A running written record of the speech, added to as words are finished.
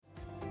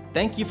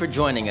Thank you for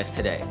joining us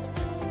today.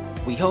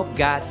 We hope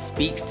God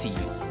speaks to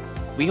you.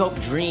 We hope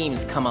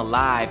dreams come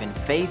alive and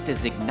faith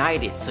is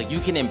ignited so you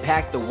can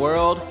impact the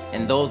world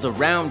and those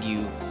around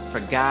you for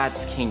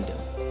God's kingdom.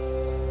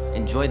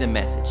 Enjoy the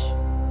message.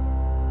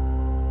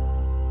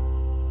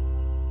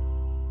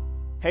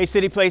 Hey,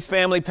 City Place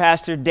family,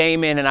 Pastor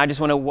Damon, and I just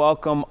want to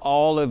welcome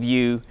all of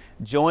you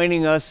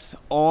joining us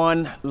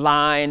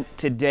online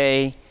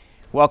today.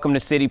 Welcome to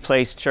City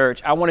Place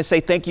Church. I want to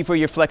say thank you for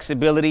your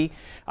flexibility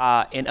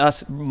in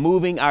us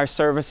moving our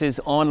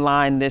services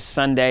online this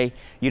Sunday.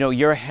 You know,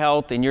 your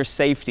health and your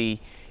safety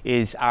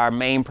is our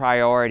main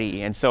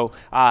priority. And so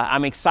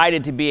I'm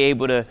excited to be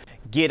able to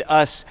get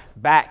us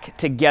back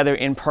together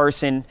in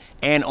person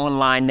and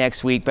online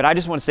next week. But I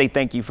just want to say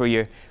thank you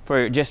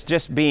for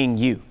just being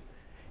you.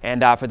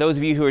 And for those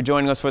of you who are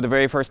joining us for the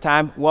very first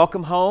time,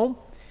 welcome home.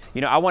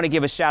 You know, I want to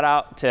give a shout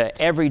out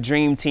to every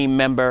Dream Team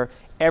member,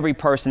 every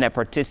person that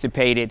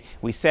participated.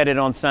 We said it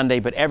on Sunday,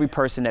 but every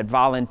person that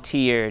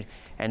volunteered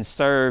and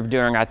served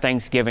during our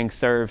Thanksgiving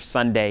Serve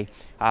Sunday.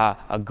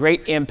 A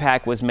great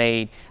impact was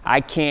made.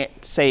 I can't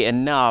say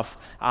enough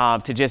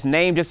to just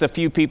name just a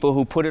few people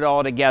who put it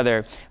all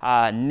together.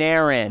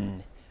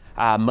 Naren,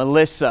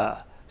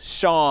 Melissa,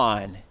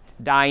 Sean,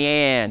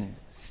 Diane,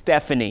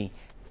 Stephanie.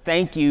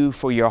 Thank you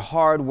for your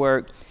hard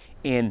work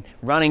in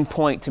running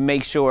point to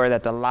make sure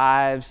that the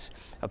lives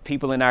of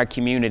people in our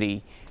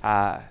community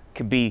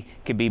could be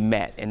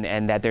met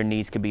and that their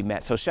needs could be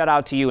met. So shout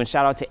out to you and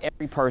shout out to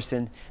every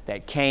person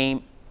that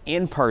came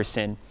in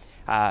person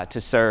to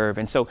serve.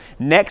 And so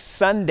next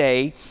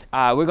Sunday,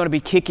 we're going to be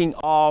kicking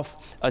off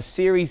a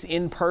series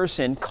in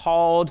person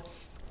called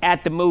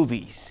At the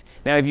Movies.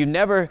 Now, if you've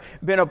never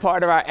been a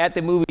part of our At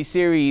the Movies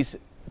series,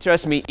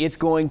 trust me, it's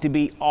going to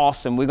be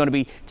awesome. We're going to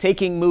be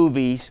taking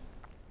movies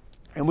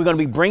and we're going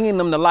to be bringing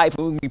them to life.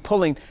 And we're going to be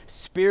pulling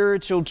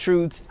spiritual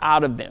truths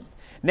out of them.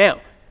 Now,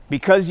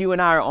 because you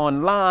and I are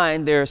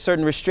online, there are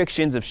certain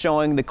restrictions of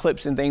showing the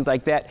clips and things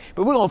like that,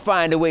 but we're going to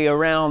find a way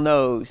around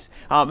those.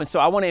 And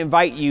so I want to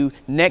invite you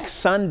next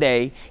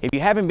Sunday. If you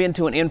haven't been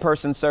to an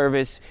in-person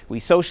service, we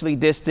socially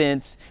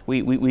distance,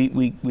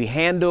 we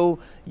handle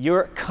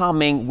your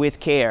coming with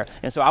care.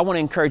 And so I want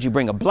to encourage you,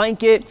 bring a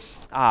blanket,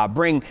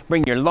 bring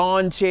your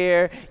lawn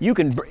chair. You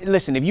can,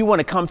 listen, if you want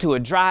to come to a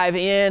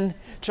drive-in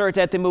church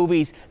at the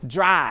movies,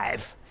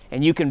 drive,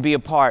 and you can be a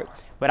part.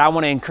 But I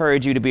want to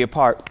encourage you to be a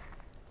part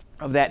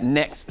of that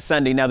next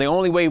Sunday. Now, the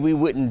only way we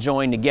wouldn't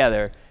join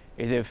together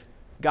is if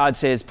God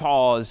says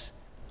pause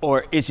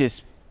or it's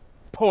just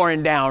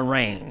pouring down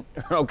rain,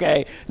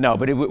 okay? No,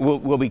 but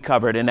we'll be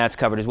covered, and that's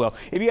covered as well.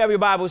 If you have your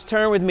Bibles,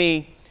 turn with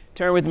me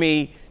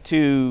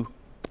to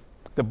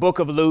the book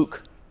of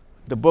Luke,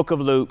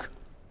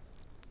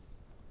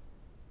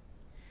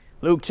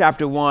 Luke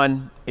chapter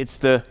 1. It's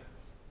the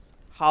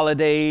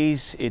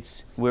holidays.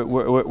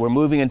 We're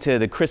moving into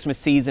the Christmas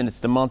season.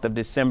 It's the month of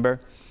December.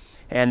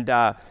 And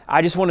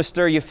I just want to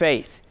stir your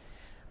faith.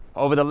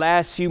 Over the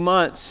last few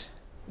months,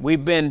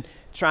 we've been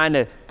trying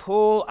to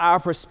pull our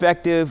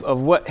perspective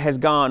of what has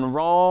gone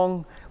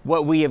wrong,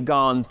 what we have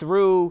gone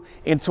through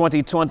in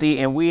 2020,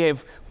 and we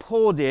have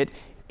pulled it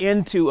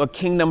into a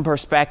kingdom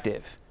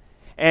perspective.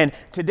 And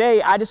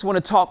today, I just want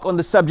to talk on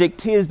the subject,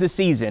 'Tis the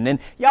Season. And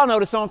y'all know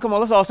the song. Come on,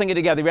 let's all sing it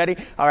together. Ready?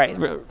 All right,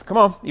 come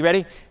on. You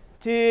ready?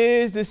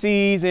 'Tis the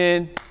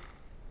season.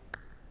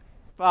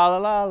 La la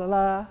la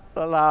la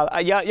la la.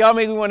 Y'all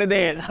make me want to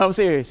dance. I'm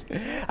serious.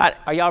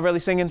 Are y'all really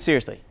singing?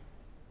 Seriously?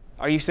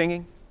 Are you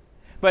singing?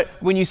 But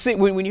when you sing,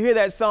 when you hear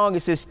that song, it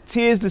says,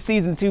 "'Tis the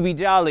season to be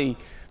jolly,"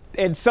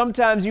 and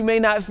sometimes you may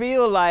not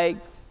feel like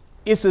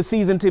it's the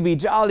season to be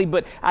jolly.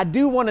 But I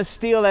do want to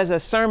steal as a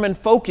sermon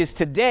focus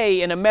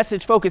today and a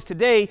message focus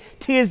today.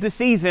 'Tis the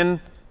season,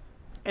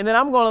 and then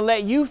I'm going to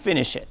let you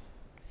finish it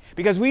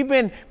because we've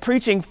been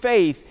preaching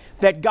faith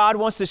that God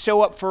wants to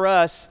show up for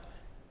us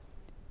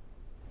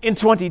in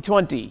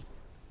 2020.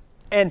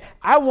 And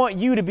I want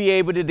you to be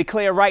able to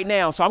declare right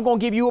now. So I'm going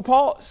to give you a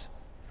pause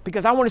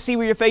because I want to see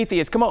where your faith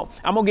is. Come on.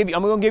 I'm going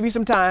to give you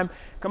some time.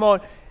 Come on.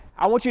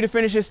 I want you to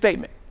finish this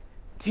statement.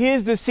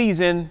 'Tis the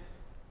season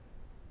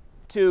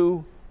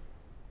to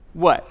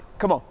what?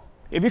 Come on.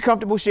 If you're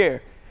comfortable,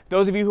 share.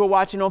 Those of you who are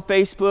watching on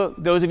Facebook,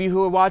 those of you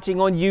who are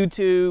watching on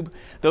YouTube,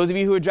 those of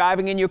you who are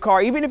driving in your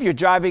car, even if you're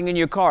driving in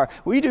your car,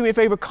 will you do me a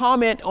favor?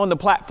 Comment on the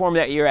platform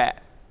that you're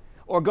at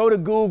or go to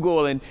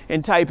Google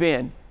and type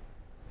in.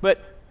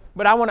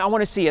 But I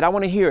want to see it. I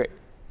want to hear it.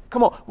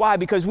 Come on. Why?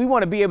 Because we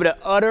want to be able to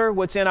utter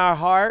what's in our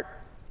heart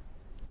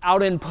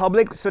out in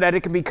public so that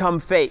it can become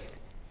faith.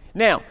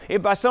 Now,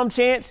 if by some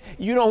chance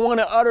you don't want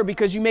to utter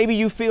because maybe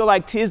you feel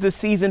like 'tis the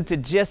season to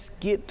just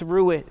get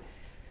through it,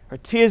 or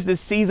 'tis the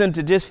season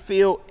to just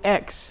feel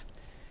X,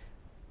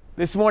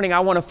 this morning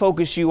I want to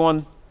focus you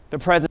on the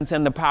presence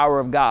and the power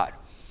of God.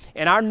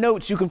 And our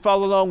notes, you can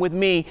follow along with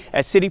me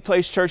at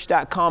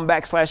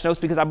cityplacechurch.com/notes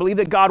because I believe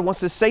that God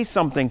wants to say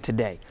something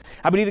today.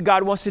 I believe that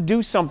God wants to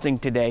do something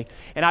today.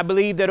 And I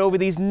believe that over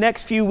these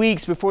next few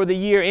weeks before the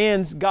year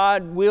ends,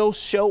 God will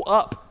show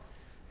up.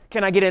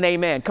 Can I get an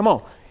amen? Come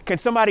on. Can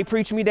somebody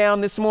preach me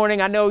down this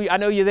morning? I know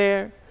you're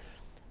there.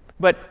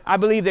 But I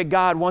believe that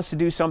God wants to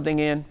do something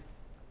in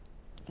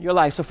your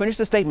life. So finish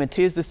the statement.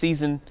 'Tis the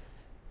season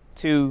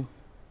to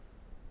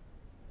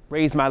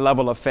raise my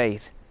level of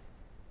faith,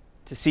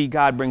 to see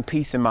God bring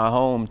peace in my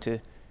home, to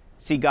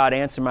see God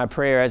answer my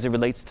prayer as it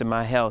relates to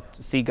my health,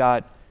 to see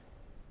God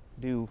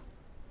do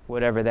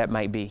whatever that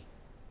might be.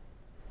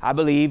 I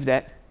believe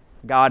that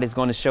God is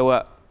going to show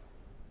up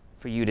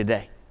for you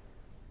today.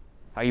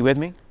 Are you with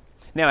me?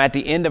 Now, at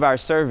the end of our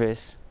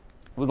service,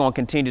 we're going to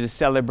continue to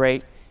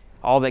celebrate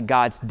all that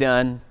God's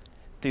done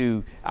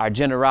through our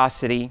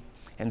generosity.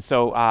 And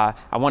so I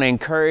want to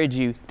encourage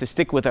you to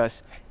stick with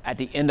us at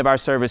the end of our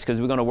service,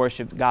 because we're going to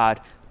worship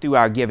God through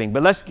our giving.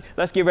 But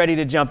let's get ready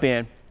to jump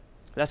in.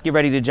 Let's get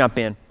ready to jump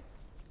in.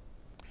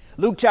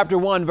 Luke chapter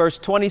 1, verse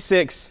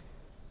 26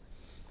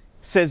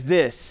 says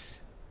this.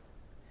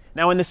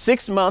 Now in the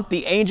 6th month,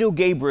 the angel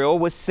Gabriel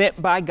was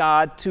sent by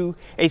God to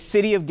a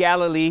city of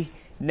Galilee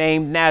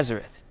named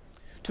Nazareth,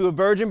 to a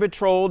virgin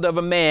betrothed of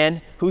a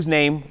man whose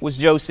name was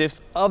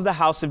Joseph, of the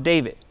house of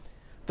David.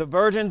 The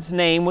virgin's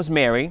name was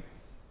Mary.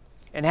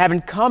 And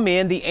having come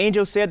in, the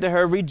angel said to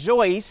her,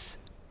 "Rejoice,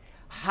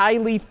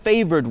 highly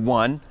favored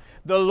one,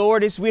 the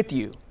Lord is with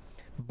you.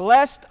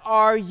 Blessed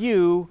are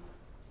you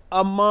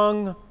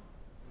among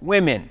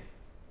women."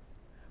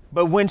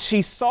 But when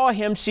she saw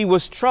him, she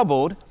was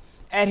troubled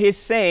at his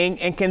saying,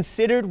 and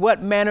considered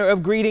what manner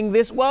of greeting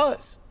this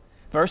was.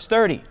 Verse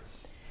 30.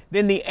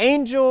 Then the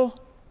angel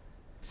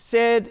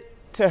said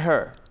to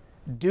her,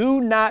 "Do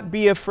not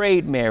be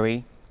afraid,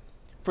 Mary,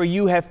 for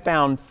you have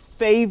found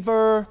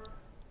favor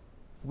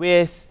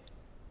with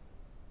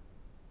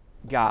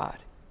God."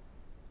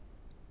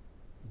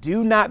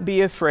 Do not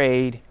be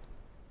afraid,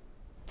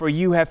 for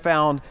you have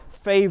found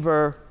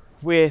favor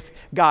with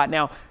God.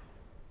 Now,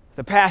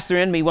 the pastor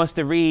in me wants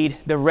to read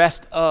the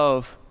rest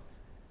of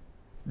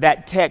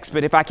that text,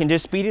 but if I can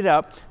just speed it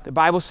up, the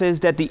Bible says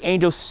that the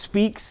angel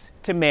speaks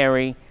to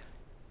Mary,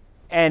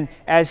 and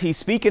as he's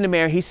speaking to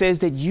Mary, he says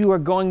that you are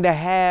going to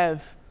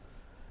have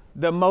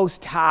the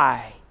Most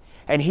High,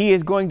 and he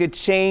is going to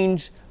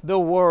change the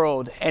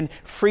world, and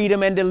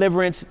freedom and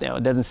deliverance. Now,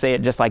 it doesn't say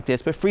it just like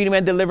this, but freedom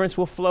and deliverance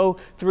will flow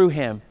through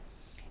him.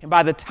 And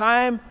by the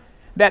time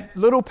that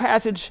little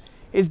passage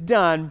is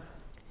done,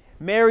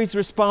 Mary's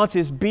response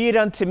is, "Be it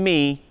unto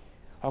me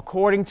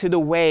according to the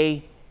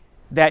way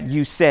that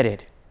you said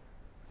it."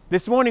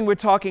 This morning we're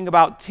talking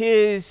about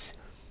 'tis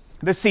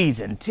the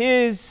season.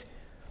 'Tis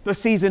the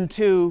season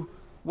to,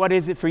 what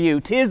is it for you?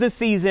 'Tis the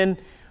season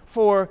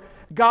for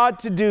God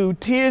to do.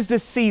 'Tis the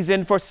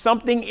season for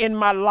something in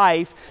my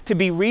life to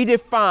be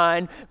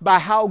redefined by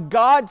how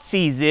God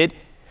sees it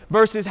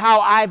versus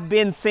how I've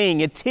been seeing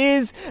it.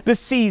 'Tis the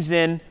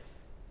season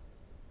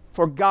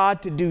for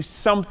God to do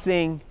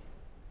something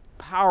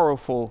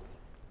powerful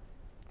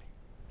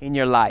in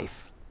your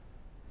life.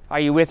 Are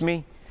you with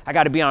me? I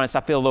got to be honest,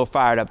 I feel a little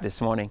fired up this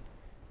morning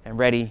and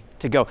ready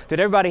to go. Did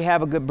everybody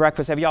have a good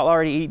breakfast? Have y'all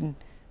already eaten?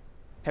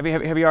 Have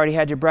you already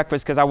had your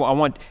breakfast? Because I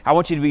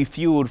want you to be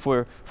fueled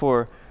for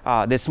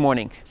this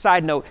morning.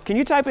 Side note, can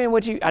you type in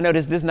what you, I know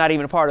this is not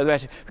even a part of the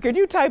question, but could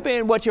you type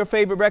in what your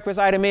favorite breakfast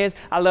item is?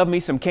 I love me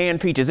some canned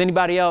peaches.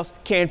 Anybody else?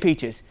 Canned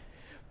peaches.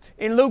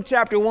 In Luke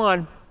chapter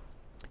 1,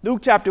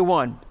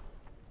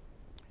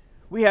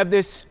 we have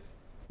this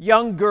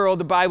young girl.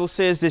 The Bible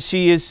says that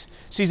she's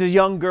a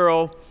young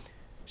girl.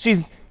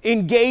 She's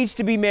engaged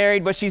to be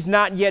married, but she's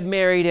not yet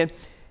married. And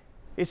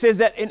it says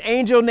that an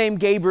angel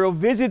named Gabriel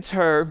visits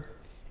her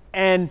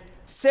and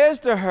says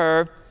to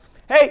her,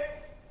 "Hey,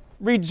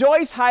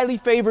 rejoice, highly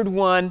favored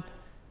one.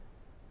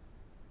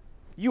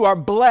 You are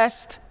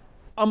blessed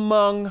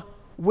among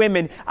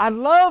women." I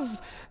love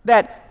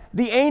that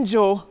the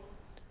angel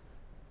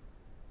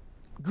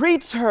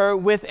greets her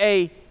with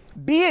a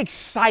 "be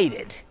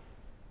excited."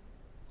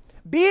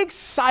 Be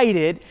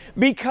excited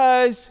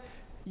because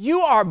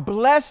you are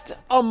blessed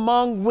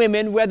among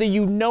women, whether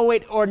you know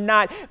it or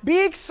not. Be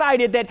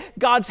excited that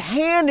God's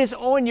hand is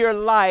on your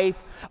life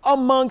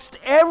amongst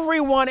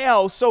everyone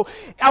else. So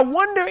I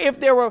wonder if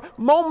there were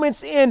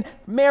moments in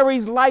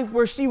Mary's life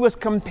where she was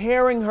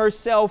comparing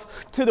herself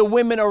to the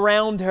women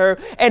around her,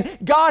 and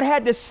God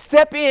had to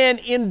step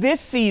in this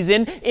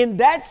season, in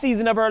that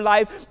season of her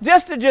life,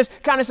 just to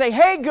kind of say,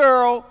 "Hey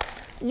girl,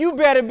 you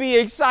better be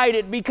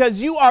excited because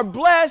you are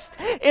blessed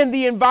in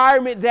the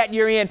environment that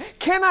you're in."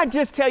 Can I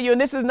just tell you, and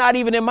this is not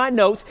even in my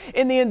notes,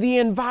 in the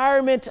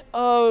environment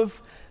of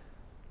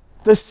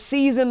the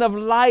season of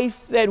life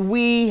that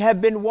we have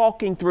been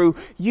walking through,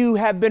 you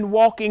have been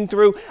walking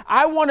through,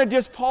 I want to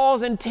just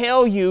pause and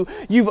tell you,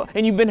 you've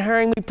been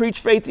hearing me preach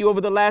faith to you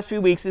over the last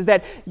few weeks, is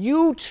that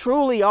you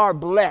truly are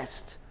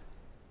blessed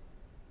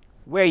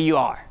where you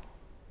are.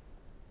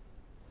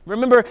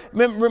 Remember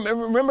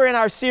in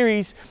our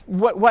series,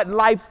 what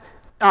life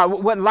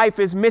what life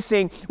is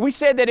missing, we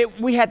said that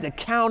we had to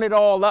count it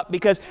all up,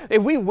 because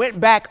if we went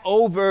back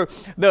over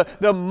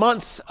the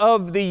months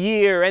of the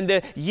year and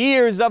the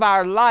years of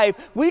our life,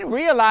 we'd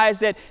realize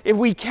that if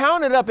we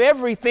counted up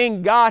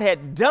everything God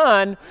had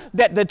done,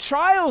 that the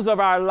trials of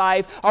our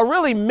life are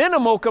really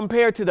minimal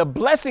compared to the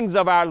blessings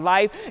of our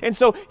life. And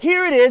so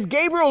here it is.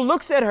 Gabriel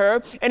looks at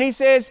her and he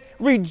says,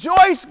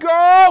 "Rejoice,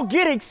 girl,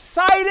 get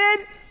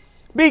excited,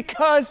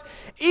 because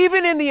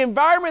even in the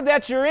environment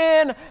that you're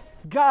in,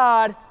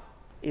 God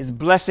is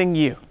blessing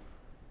you."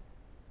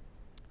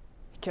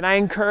 Can I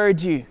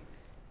encourage you?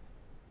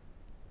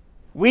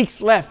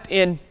 Weeks left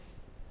in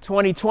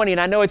 2020,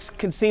 and I know it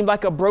can seem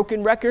like a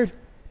broken record,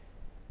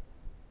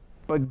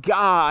 but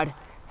God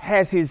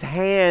has His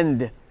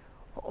hand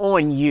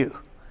on you.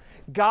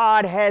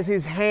 God has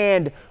His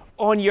hand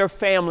on your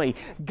family.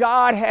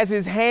 God has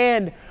His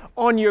hand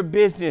on your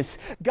business.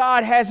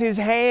 God has His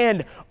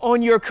hand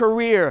on your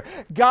career.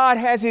 God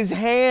has His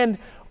hand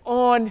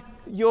on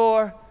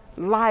your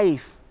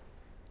life.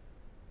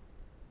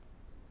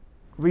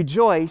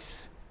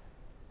 Rejoice,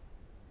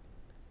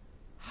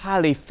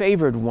 highly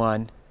favored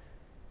one,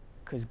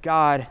 because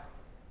God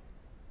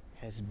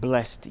has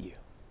blessed you.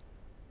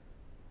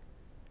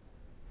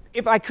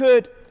 If I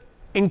could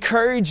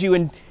encourage you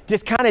and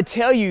just kind of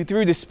tell you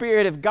through the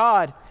Spirit of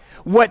God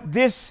what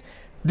this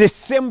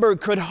December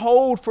could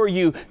hold for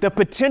you, the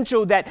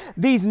potential that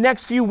these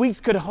next few weeks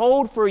could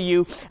hold for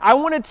you, I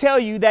want to tell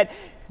you that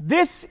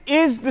this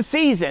is the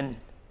season.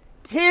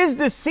 'Tis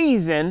the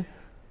season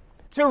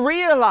to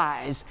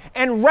realize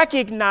and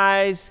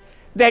recognize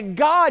that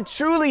God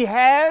truly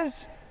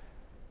has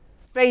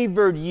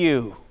favored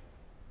you.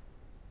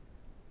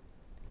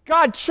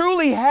 God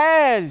truly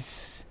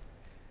has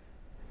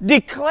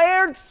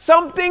declared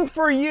something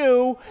for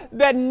you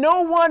that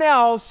no one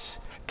else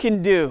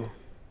can do.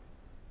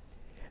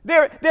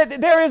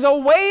 There is a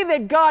way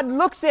that God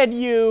looks at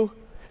you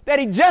that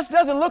He just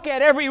doesn't look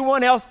at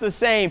everyone else the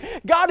same.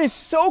 God is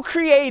so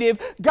creative.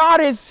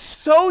 God is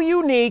so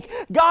unique.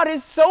 God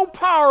is so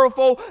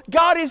powerful.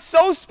 God is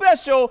so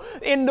special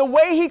in the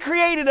way He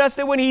created us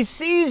that when He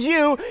sees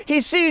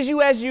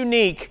you as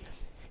unique.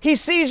 He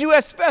sees you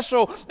as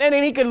special, and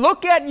then He can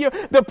look at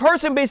the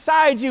person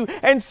beside you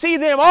and see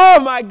them. Oh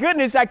my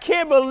goodness, I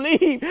can't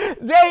believe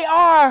they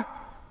are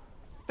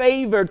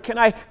favored. Can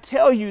I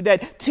tell you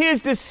that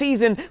 'tis the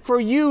season for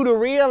you to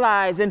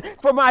realize, and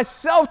for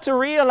myself to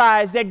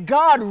realize, that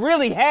God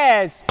really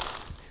has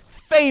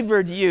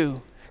favored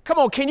you. Come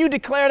on, can you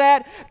declare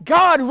that?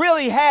 God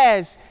really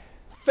has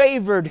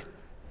favored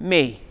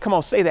me. Come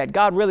on, say that.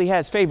 God really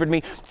has favored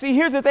me. See,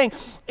 here's the thing.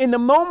 In the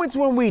moments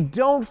when we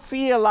don't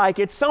feel like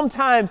it,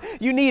 sometimes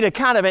you need a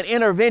kind of an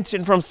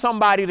intervention from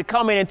somebody to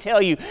come in and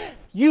tell you,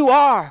 you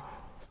are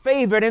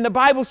favored. And the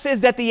Bible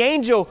says that the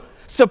angel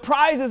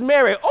surprises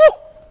Mary. Oh,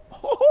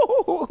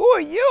 who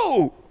are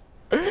you?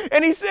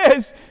 And he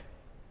says,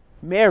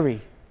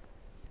 Mary,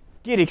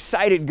 get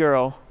excited,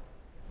 girl,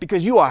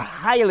 because you are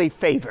highly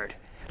favored.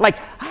 Like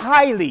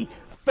highly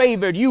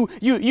favored. You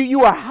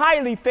are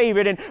highly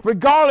favored. And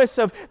regardless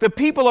of the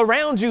people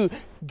around you,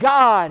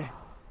 God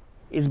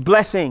is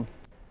blessing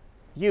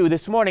you.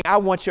 This morning, I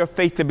want your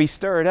faith to be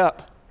stirred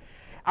up.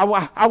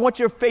 I want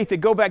your faith to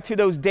go back to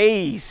those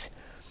days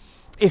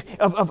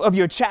of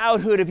your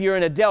childhood. If you're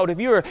an adult, if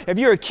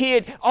you're a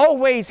kid,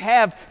 always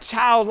have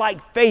childlike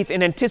faith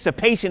and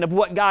anticipation of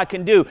what God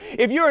can do.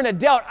 If you're an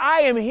adult,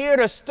 I am here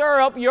to stir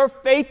up your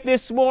faith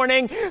this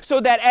morning so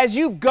that as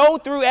you go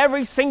through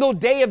every single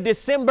day of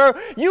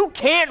December, you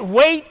can't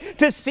wait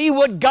to see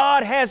what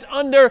God has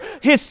under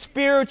His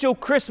spiritual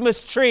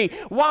Christmas tree.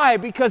 Why?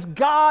 Because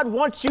God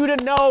wants you to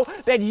know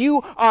that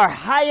you are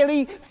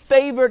highly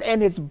favored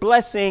and His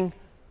blessing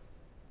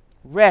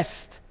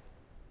rests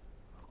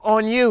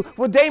on you.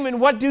 Well, Damon,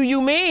 what do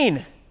you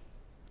mean?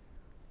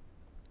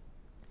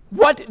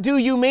 What do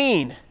you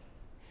mean?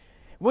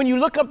 When you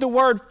look up the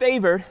word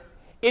favored,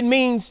 it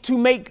means to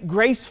make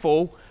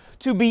graceful,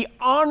 to be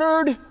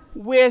honored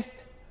with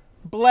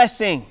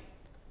blessing.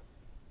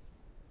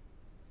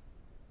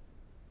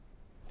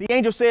 The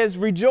angel says,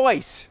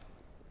 rejoice,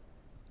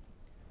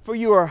 for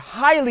you are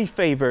highly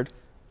favored,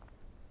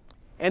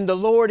 and the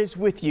Lord is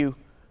with you.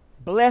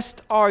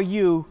 Blessed are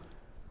you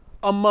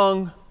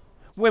among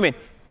women.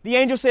 The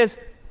angel says,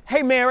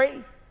 hey,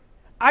 Mary,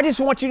 I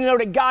just want you to know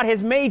that God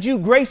has made you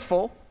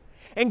graceful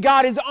and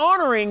God is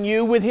honoring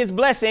you with His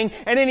blessing.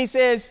 And then He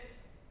says,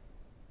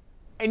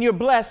 and you're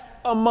blessed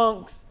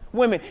amongst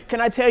women. Can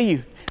I tell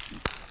you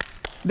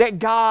that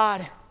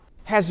God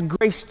has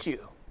graced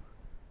you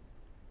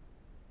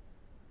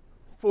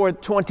for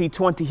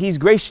 2020? He's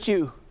graced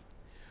you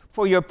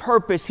for your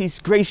purpose. He's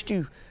graced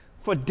you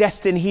for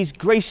destiny. He's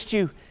graced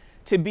you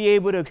to be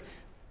able to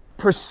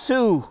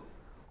pursue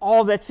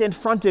all that's in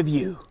front of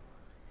you.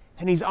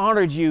 And He's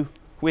honored you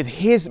with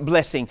His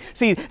blessing.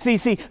 See,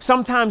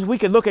 sometimes we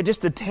could look at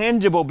just the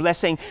tangible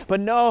blessing, but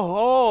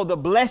no, the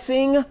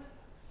blessing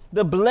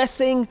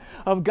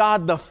of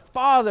God the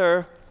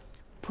Father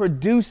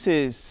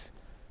produces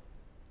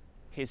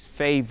His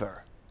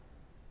favor.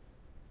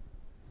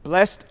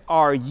 Blessed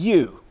are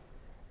you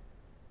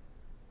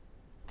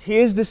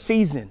Here's the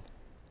season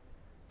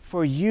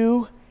for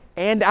you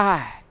and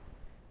I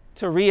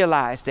to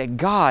realize that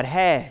God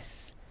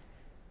has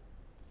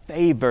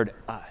favored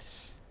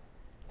us.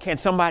 Can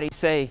somebody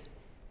say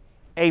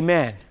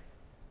amen?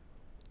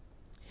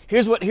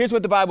 Here's what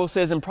the Bible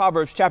says in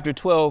Proverbs chapter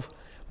 12,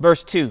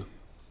 verse 2.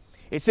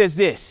 It says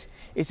this.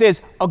 It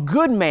says, a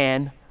good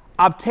man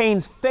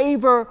obtains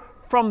favor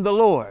from the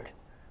Lord,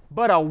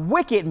 but a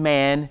wicked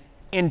man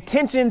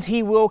intentions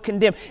he will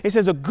condemn. It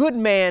says a good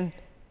man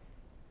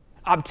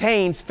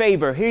obtains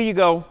favor. Here you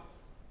go.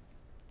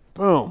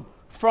 Boom.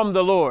 From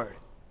the Lord.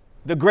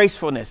 The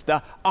gracefulness,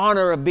 the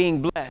honor of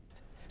being blessed.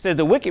 It says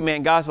the wicked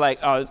man, God's like,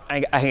 oh,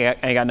 I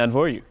ain't got nothing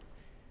for you.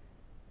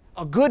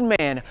 A good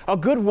man, a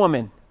good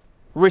woman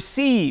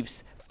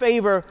receives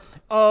favor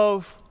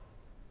of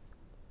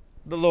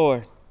the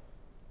Lord.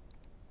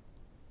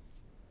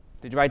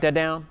 Did you write that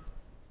down?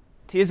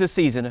 'Tis a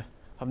season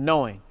of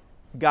knowing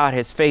God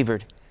has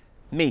favored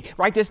me.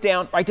 Write this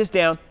down. Write this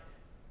down.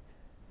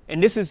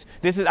 And this is.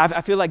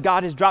 I feel like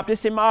God has dropped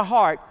this in my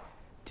heart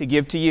to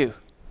give to you.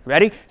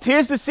 Ready?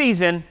 'Tis the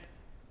season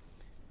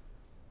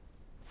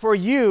for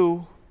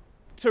you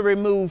to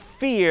remove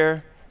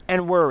fear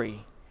and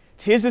worry.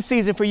 'Tis the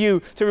season for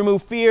you to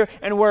remove fear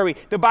and worry.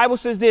 The Bible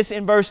says this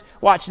in verse.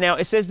 Watch now.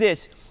 It says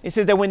this. It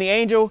says that when the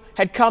angel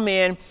had come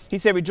in, he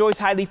said, "Rejoice,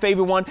 highly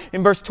favored one."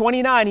 In verse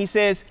 29, it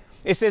says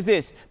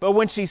this. But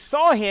when she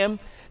saw him,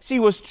 she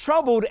was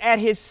troubled at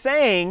his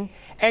saying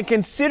and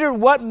considered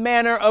what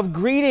manner of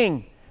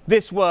greeting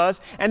this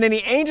was. And then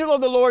the angel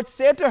of the Lord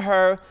said to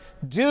her,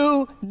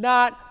 "Do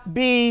not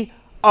be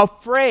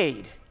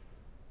afraid."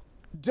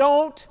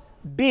 Don't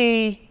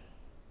be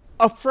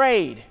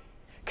afraid.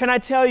 Can I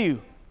tell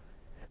you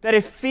that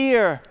if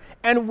fear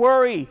and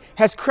worry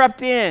has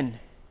crept in,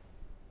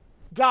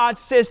 God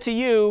says to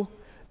you,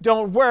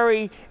 don't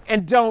worry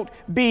and don't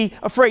be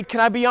afraid. Can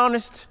I be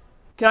honest?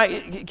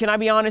 Can I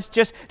be honest?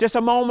 Just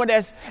a moment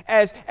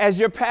as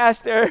your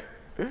pastor.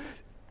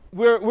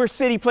 We're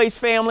City Place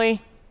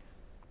family.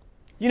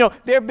 You know,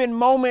 there have been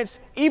moments,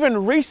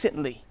 even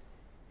recently,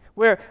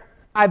 where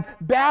I've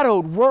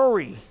battled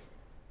worry.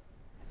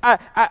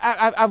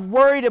 I've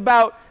worried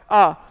about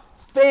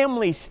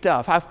family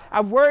stuff.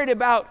 I've worried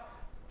about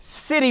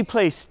City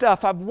Place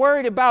stuff. I've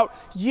worried about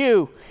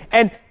you.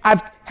 And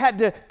I've had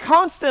to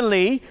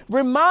constantly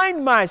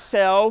remind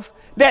myself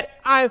that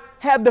I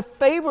have the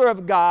favor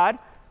of God.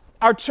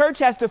 Our church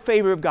has the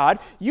favor of God.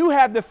 You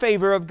have the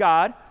favor of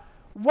God.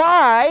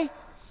 Why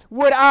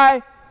would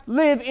I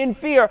live in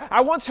fear?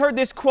 I once heard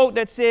this quote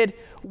that said,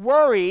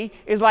 worry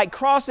is like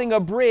crossing a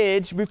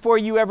bridge before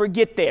you ever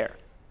get there.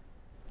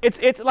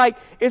 It's like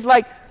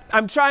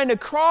I'm trying to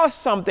cross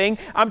something,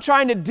 I'm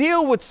trying to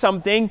deal with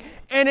something,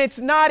 and it's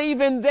not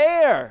even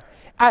there.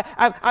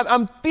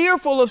 I'm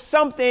fearful of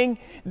something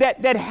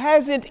that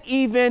hasn't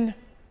even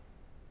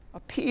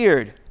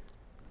appeared.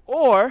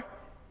 Or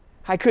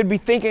I could be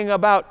thinking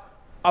about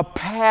a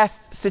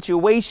past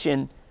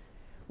situation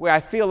where I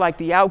feel like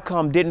the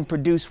outcome didn't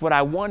produce what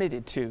I wanted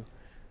it to.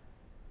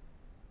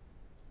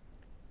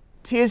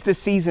 'Tis the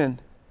season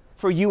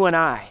for you and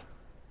I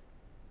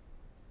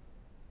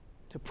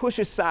to push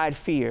aside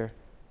fear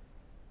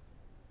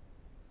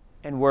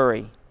and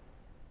worry.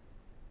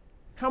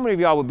 How many of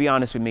y'all would be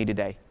honest with me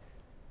today?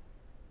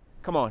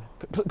 Come on,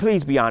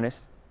 please be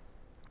honest.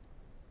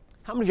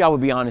 How many of y'all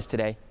would be honest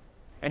today?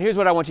 And here's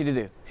what I want you to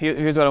do.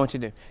 Here's what I want you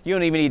to do. You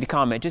don't even need to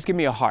comment. Just give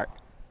me a heart.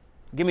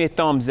 Give me a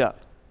thumbs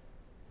up.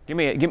 Give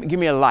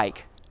me a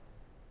like.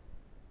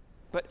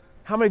 But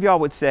how many of y'all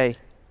would say,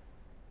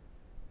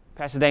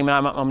 Pastor Damon,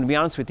 I'm going to be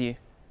honest with you.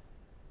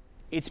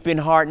 It's been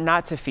hard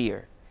not to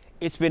fear.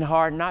 It's been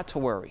hard not to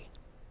worry.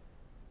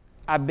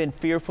 I've been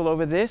fearful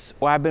over this,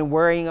 or I've been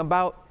worrying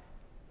about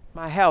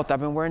my health. I've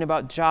been worrying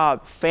about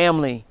job,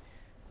 family,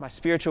 my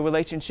spiritual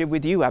relationship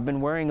with you. I've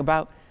been worrying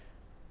about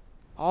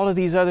all of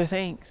these other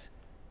things.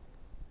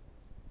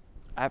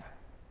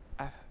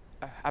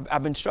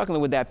 I've been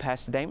struggling with that,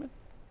 Pastor Damon.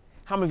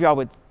 How many of y'all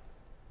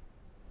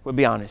would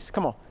be honest?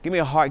 Come on, give me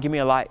a heart, give me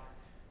a light.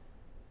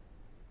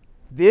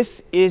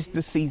 This is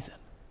the season.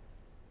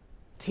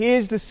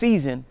 'Tis the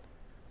season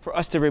for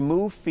us to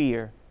remove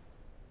fear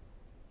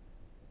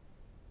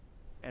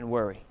and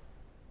worry.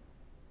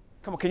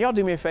 Come on, can y'all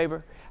do me a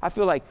favor? I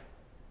feel like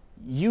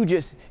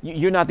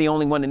you're not the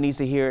only one that needs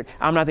to hear it.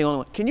 I'm not the only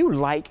one. Can you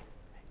like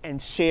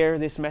and share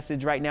this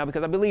message right now?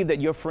 Because I believe that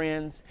your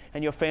friends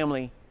and your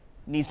family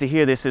needs to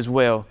hear this as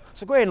well.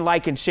 So go ahead and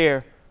like and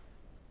share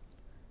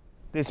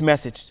this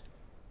message.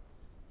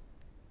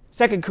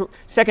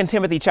 2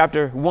 Timothy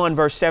chapter 1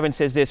 verse 7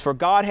 says this, "For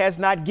God has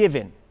not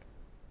given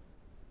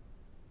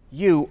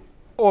you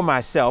or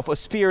myself a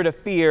spirit of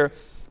fear,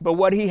 but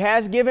what he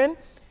has given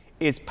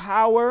is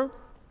power,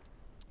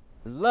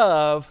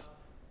 love,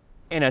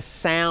 and a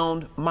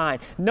sound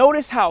mind."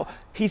 Notice how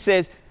he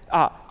says,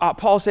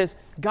 Paul says,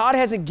 God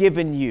hasn't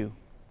given you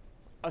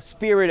a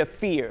spirit of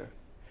fear,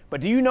 But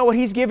do you know what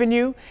he's given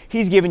you?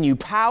 He's given you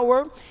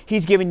power,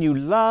 he's given you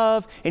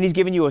love, and he's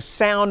given you a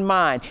sound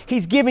mind.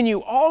 He's given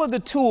you all of the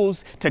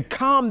tools to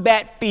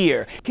combat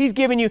fear. He's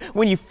given you,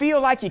 when you feel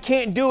like you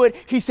can't do it,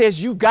 he says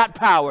you got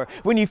power.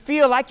 When you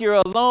feel like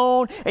you're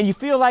alone and you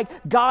feel like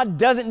God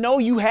doesn't know,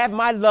 you have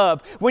my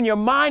love. When your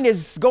mind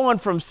is going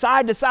from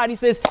side to side, he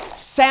says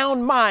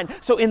sound mind.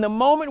 So in the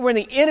moment when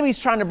the enemy's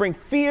trying to bring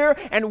fear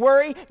and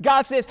worry,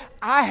 God says,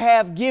 I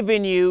have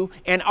given you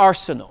an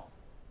arsenal.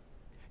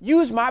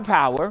 Use my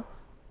power,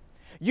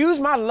 use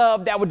my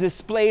love that was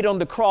displayed on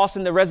the cross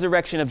and the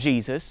resurrection of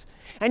Jesus,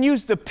 and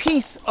use the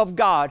peace of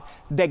God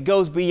that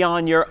goes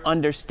beyond your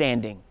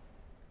understanding.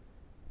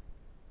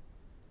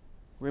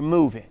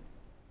 Remove it.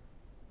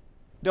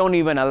 Don't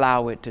even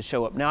allow it to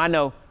show up. Now, I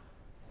know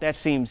that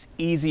seems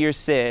easier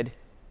said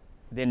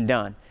than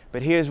done,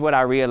 but here's what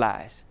I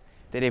realize,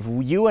 that if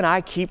you and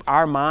I keep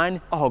our mind,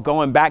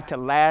 going back to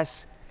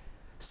last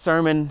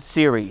sermon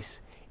series,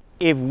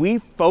 if we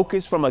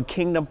focus from a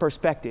kingdom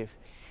perspective,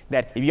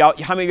 that if y'all,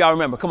 how many of y'all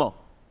remember? Come on,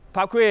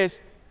 pop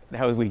quiz.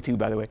 That was week 2,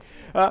 by the way.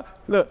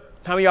 Look,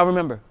 how many of y'all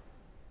remember?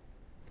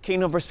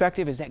 Kingdom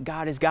perspective is that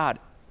God is God.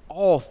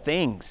 All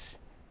things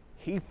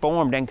he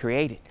formed and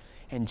created.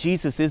 And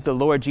Jesus is the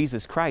Lord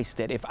Jesus Christ.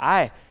 That if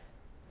I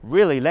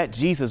really let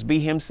Jesus be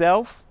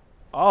himself,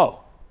 I'm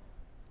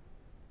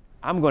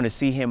going to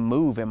see him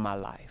move in my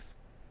life.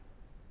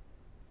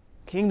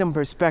 Kingdom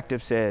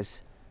perspective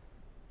says,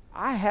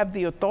 I have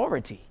the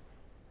authority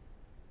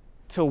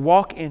to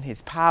walk in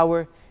his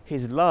power,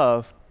 his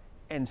love,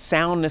 and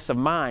soundness of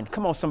mind.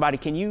 Come on, somebody,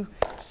 can you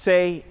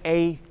say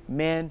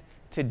amen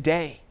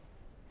today?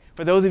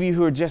 For those of you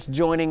who are just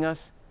joining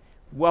us,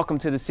 welcome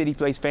to the City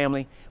Place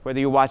family. Whether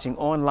you're watching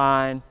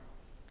online,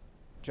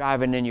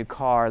 driving in your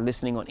car,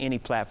 listening on any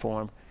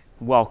platform,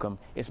 welcome.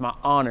 It's my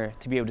honor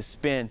to be able to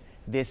spend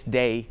this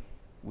day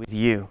with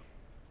you.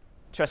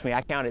 Trust me,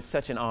 I count it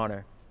such an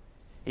honor,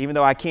 even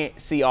though I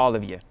can't see all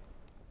of you.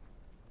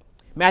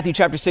 Matthew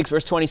chapter 6,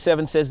 verse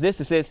 27 says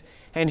this. It says,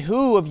 and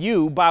who of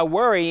you by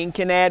worrying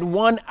can add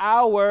 1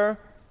 hour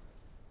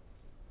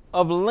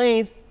of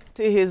length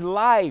to his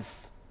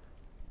life?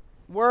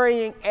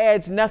 Worrying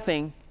adds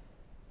nothing.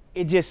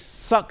 It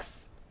just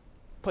sucks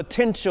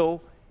potential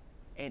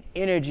and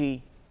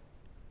energy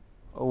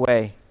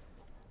away.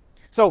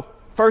 So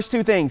first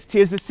 2 things,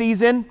 'tis the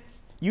season.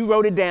 You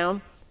wrote it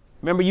down.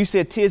 Remember you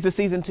said 'tis the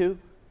season too.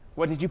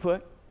 What did you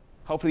put?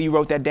 Hopefully you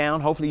wrote that down.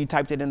 Hopefully you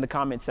typed it in the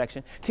comment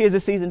section. 'Tis the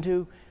season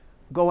to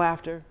go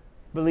after,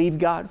 believe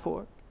God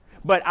for it.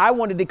 But I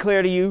want to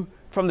declare to you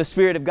from the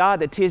Spirit of God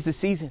that 'tis the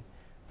season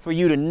for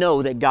you to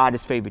know that God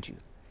has favored you.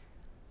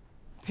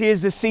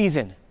 'Tis the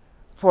season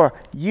for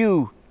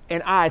you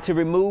and I to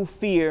remove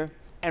fear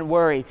and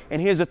worry.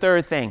 And here's the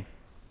third thing.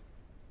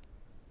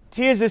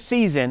 'Tis the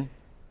season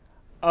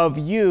of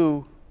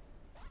you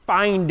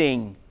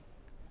finding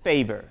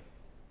favor.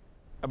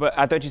 But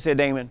I thought you said,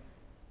 Damon,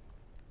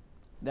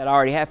 that I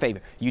already have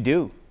favor. You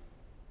do.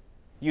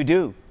 You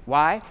do.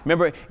 Why?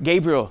 Remember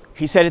Gabriel,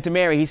 he said it to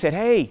Mary. He said,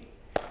 hey,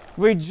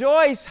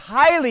 rejoice,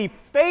 highly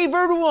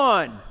favored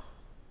one.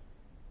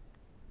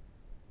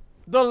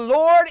 The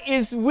Lord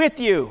is with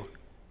you.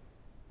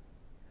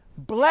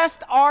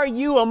 Blessed are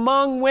you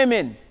among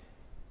women.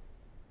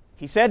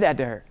 He said that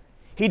to her.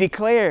 He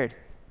declared,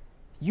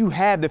 you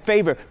have the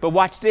favor. But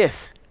watch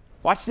this.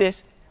 Watch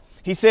this.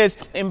 He says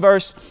in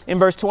verse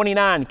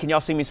 29, can y'all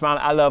see me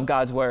smiling? I love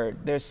God's word.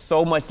 There's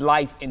so much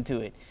life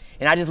into it.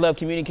 And I just love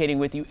communicating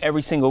with you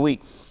every single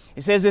week.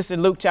 It says this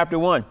in Luke chapter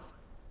 1,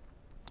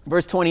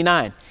 verse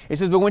 29. It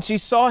says, but when she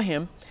saw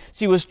him,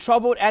 she was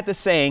troubled at the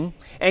saying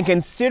and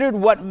considered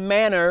what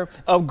manner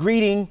of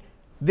greeting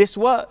this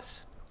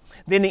was.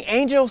 Then the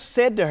angel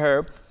said to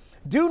her,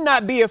 do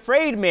not be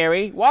afraid,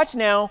 Mary. Watch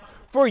now,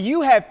 for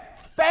you have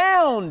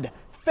found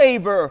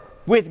favor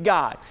with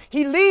God.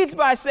 He leads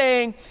by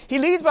saying,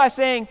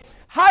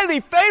 highly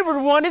favored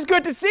one, it's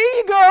good to see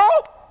you, girl.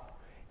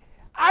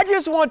 I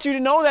just want you to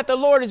know that the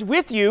Lord is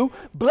with you.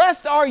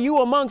 Blessed are you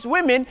amongst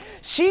women.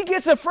 She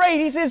gets afraid.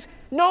 He says,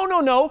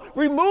 no.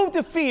 Remove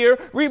the fear,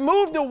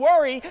 remove the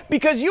worry,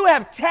 because you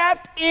have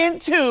tapped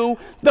into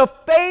the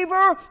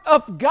favor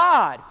of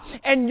God.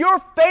 And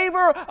your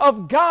favor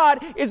of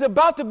God is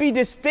about to be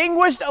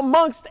distinguished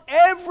amongst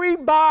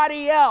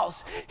everybody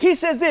else. He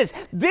says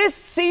this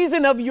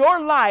season of your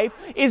life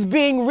is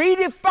being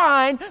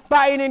redefined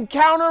by an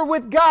encounter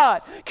with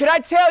God. Can I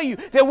tell you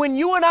that when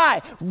you and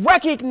I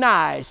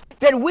recognize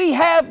that we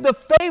have the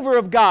favor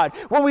of God,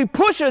 when we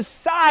push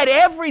aside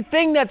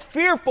everything that's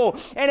fearful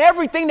and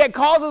everything that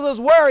causes us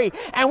worry,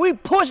 and we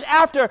push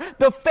after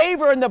the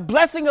favor and the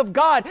blessing of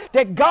God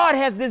that God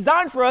has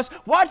designed for us.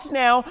 Watch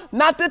now,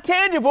 not the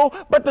tangible,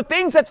 but the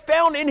things that's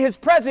found in his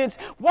presence.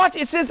 Watch,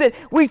 it says that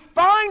we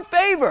find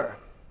favor,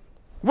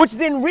 which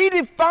then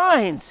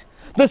redefines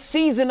the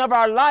season of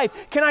our life.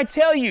 Can I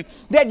tell you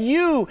that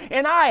you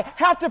and I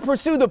have to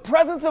pursue the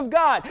presence of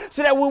God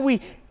so that when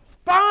we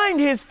find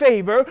his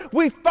favor,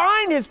 we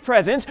find his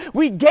presence,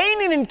 we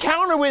gain an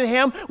encounter with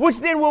him, which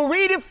then will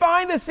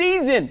redefine the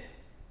season.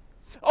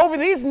 Over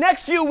these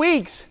next few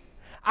weeks,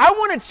 I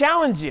want to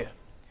challenge you.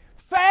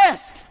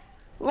 Fast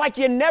like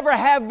you never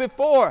have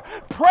before.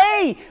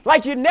 Pray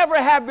like you never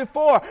have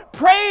before.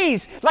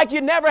 Praise like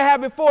you never have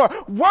before.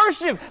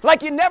 Worship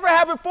like you never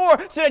have before,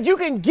 so that you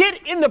can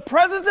get in the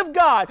presence of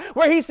God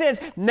where he says,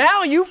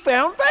 now you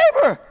found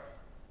favor.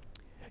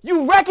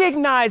 You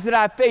recognize that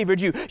I favored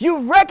you.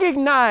 You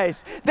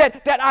recognize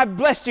that I've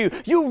blessed you.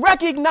 You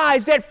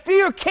recognize that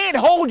fear can't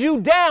hold you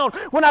down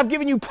when I've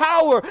given you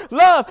power,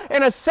 love,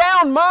 and a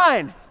sound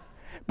mind.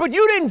 But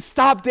you didn't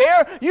stop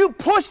there. You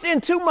pushed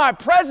into my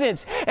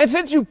presence. And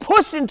since you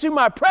pushed into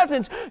my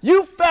presence,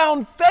 you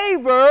found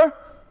favor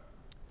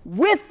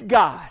with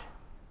God.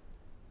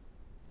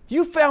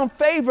 You found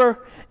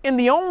favor in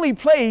the only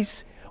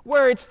place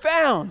where it's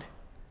found,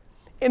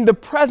 in the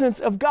presence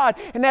of God.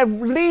 And that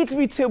leads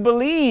me to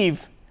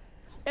believe.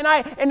 And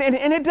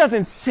it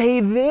doesn't say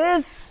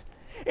this.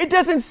 It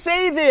doesn't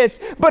say this,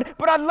 but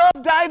I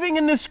love diving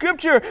in the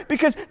scripture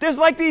because there's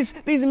like these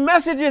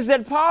messages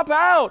that pop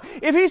out.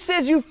 If he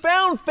says you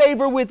found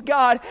favor with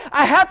God,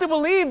 I have to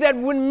believe that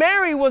when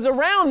Mary was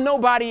around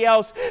nobody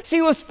else,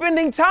 she was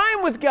spending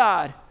time with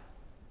God.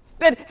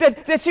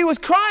 That she was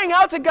crying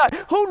out to God.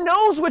 Who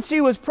knows what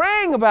she was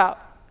praying about?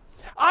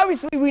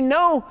 Obviously, we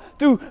know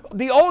through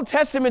the Old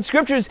Testament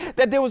scriptures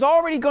that there was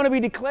already going to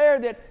be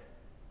declared that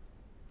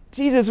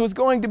Jesus was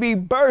going to be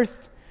birthed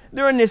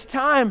during this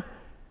time.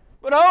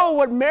 But oh,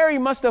 what Mary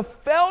must have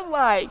felt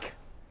like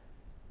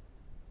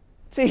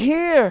to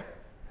hear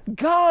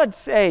God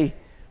say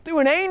through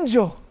an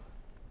angel,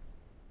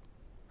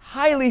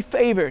 highly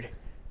favored,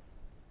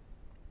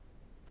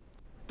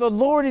 the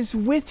Lord is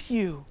with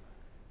you,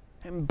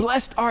 and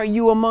blessed are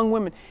you among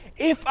women.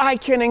 If I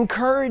can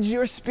encourage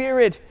your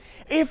spirit,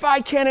 if I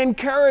can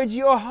encourage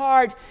your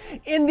heart,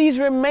 in these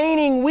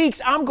remaining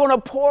weeks, I'm going to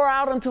pour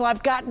out until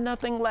I've got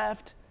nothing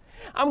left.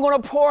 I'm going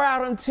to pour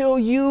out until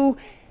you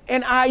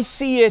and I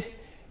see it.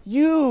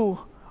 You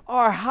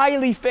are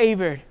highly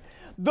favored.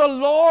 The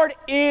Lord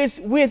is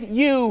with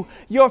you,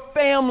 your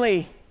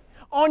family,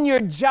 on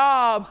your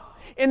job,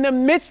 in the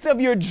midst of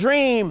your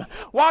dream,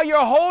 while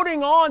you're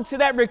holding on to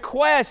that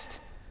request,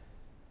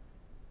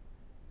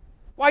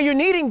 while you're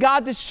needing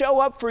God to show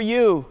up for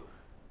you.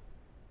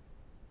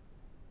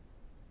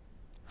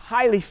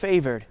 Highly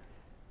favored.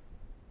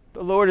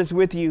 The Lord is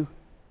with you,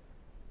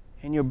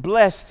 and you're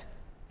blessed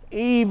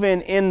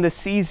even in the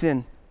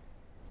season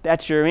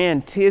that you're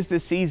in. 'Tis the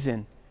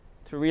season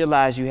to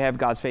realize you have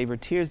God's favor.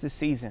 'Tis the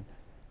season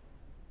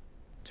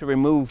to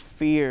remove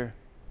fear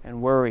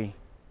and worry.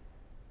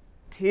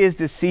 'Tis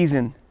the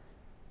season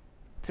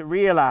to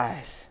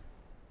realize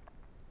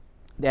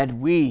that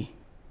we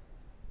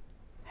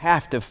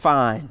have to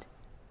find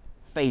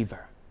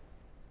favor.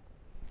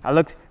 I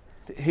looked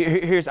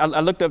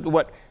up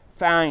what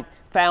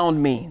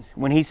found means.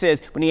 When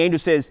the angel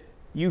says,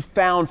 you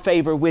found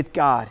favor with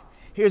God.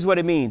 Here's what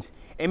it means.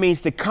 It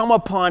means to come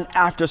upon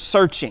after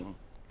searching.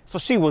 So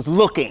she was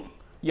looking,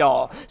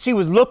 y'all. She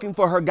was looking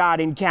for her God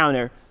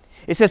encounter.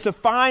 It says to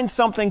find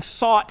something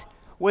sought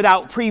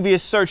without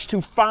previous search,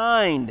 to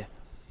find,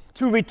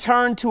 to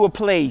return to a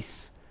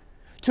place,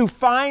 to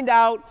find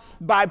out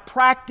by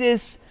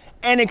practice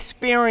and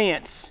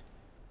experience.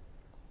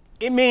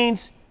 It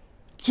means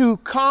to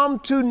come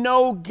to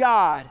know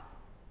God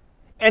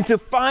and to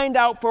find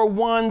out for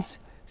one's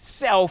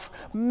self.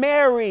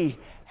 Mary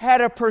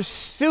had a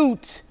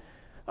pursuit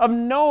of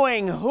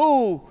knowing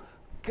who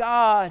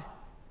God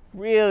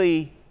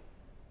really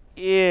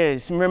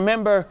is.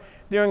 Remember,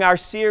 during our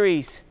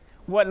series,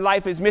 What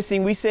Life is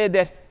Missing, we said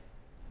that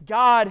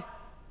God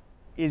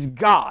is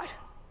God,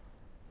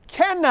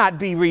 cannot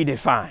be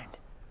redefined.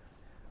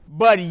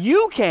 But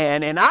you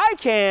can and I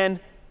can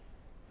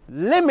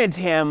limit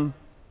him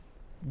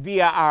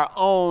via our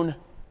own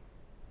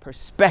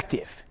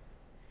perspective.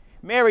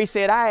 Mary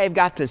said, I have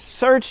got to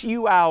search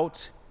you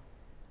out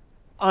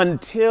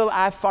until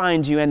I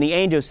find you. And the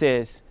angel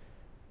says,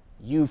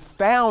 you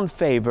found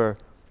favor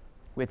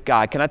with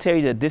God. Can I tell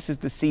you that this is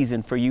the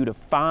season for you to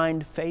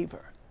find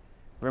favor?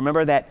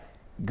 Remember that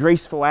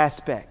graceful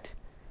aspect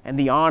and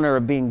the honor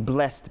of being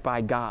blessed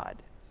by God.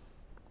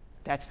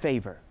 That's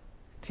favor.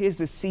 'Tis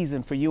the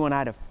season for you and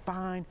I to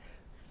find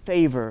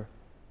favor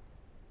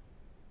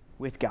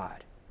with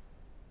God.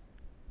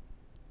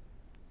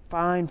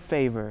 Find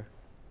favor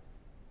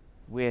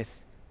with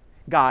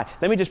God.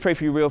 Let me just pray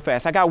for you real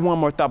fast. I got one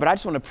more thought, but I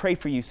just want to pray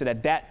for you so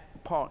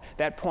that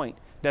point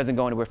doesn't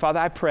go anywhere. Father,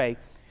 I pray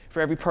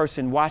for every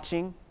person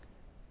watching,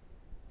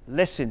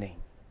 listening,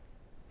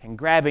 and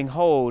grabbing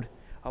hold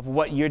of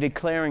what you're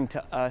declaring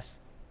to us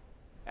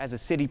as a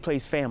City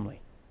Place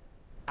family.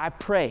 I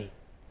pray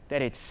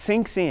that it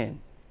sinks in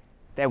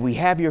that we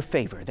have your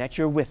favor, that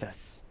you're with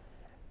us,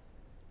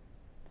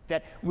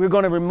 that we're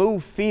going to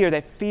remove fear,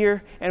 that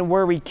fear and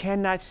worry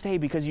cannot stay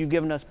because you've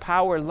given us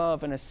power,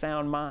 love, and a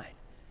sound mind.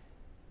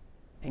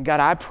 And God,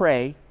 I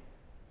pray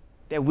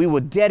that we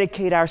will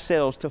dedicate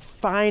ourselves to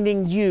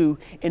finding you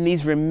in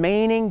these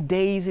remaining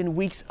days and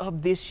weeks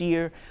of this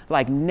year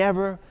like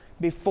never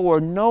before.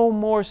 No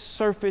more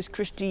surface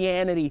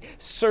Christianity,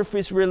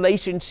 surface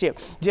relationship,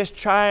 just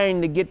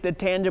trying to get the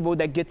tangible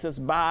that gets us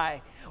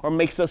by. or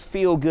makes us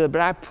feel good,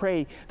 but I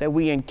pray that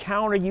we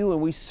encounter you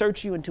and we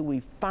search you until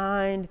we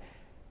find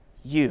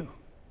you.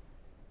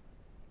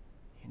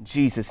 In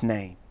Jesus'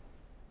 name.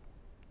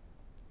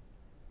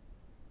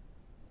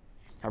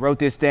 I wrote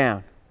this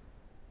down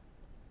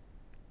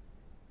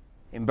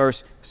in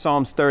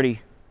Psalms 30,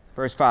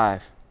 verse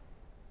 5.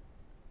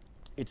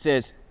 It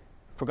says,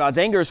 for God's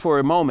anger is for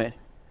a moment,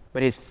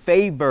 but his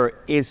favor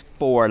is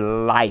for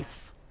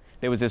life.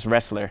 There was this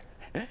wrestler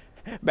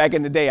back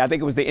in the day, I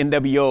think it was the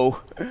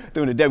NWO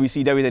doing the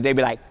WCW, that they'd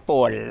be like,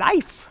 for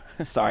life.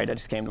 Sorry, that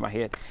just came to my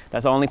head.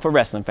 That's only for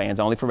wrestling fans,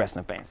 only for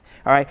wrestling fans.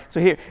 All right, so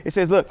here it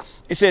says, look,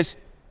 it says,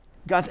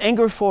 God's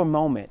anger is for a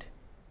moment,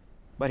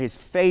 but his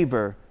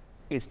favor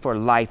is for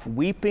life.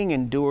 Weeping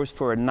endures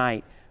for a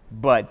night,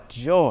 but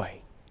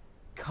joy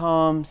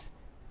comes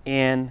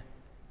in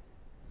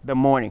the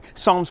morning.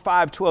 Psalms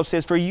 5:12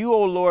 says, for you,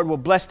 O Lord, will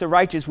bless the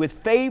righteous with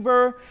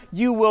favor.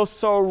 You will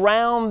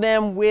surround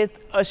them with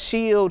a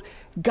shield.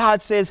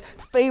 God says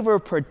favor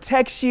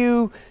protects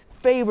you.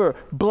 Favor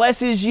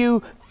blesses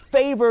you.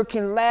 Favor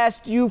can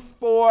last you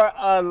for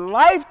a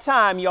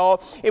lifetime,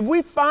 y'all. If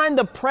we find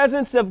the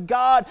presence of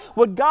God,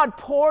 what God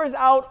pours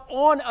out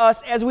on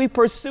us as we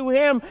pursue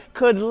him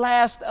could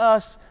last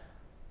us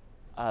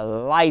a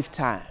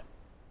lifetime.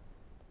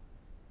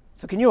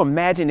 So can you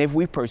imagine if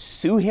we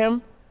pursue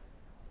him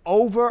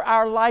over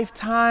our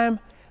lifetime,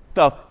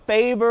 the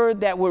favor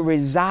that will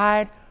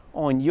reside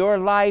on your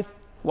life,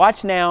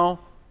 watch now,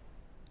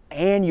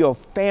 and your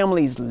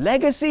family's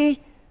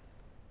legacy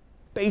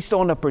based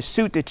on the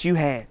pursuit that you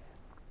had.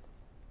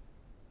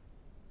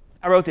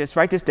 I wrote this,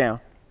 write this down.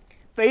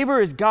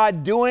 Favor is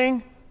God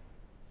doing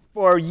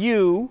for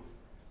you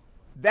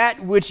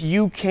that which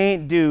you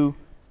can't do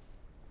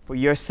for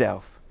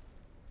yourself.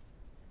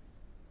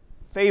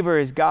 Favor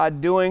is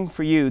God doing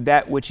for you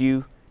that which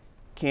you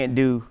can't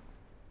do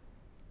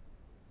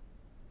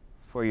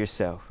for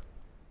yourself.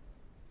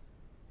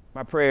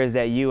 My prayer is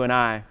that you and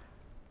I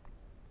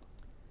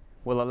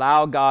will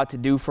allow God to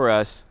do for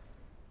us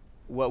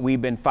what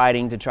we've been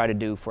fighting to try to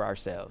do for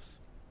ourselves.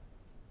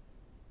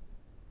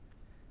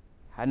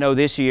 I know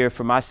this year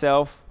for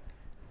myself,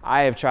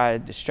 I have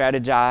tried to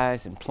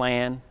strategize and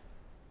plan.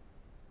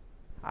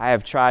 I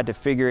have tried to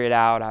figure it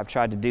out. I've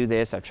tried to do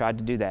this. I've tried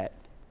to do that.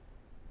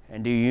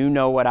 And do you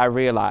know what I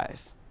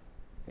realized?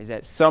 Is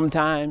that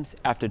sometimes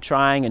after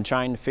trying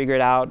to figure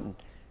it out, and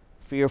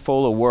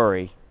fearful or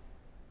worry,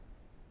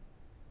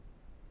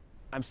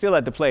 I'm still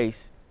at the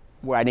place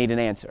where I need an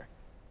answer,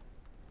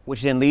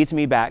 which then leads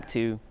me back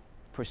to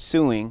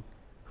pursuing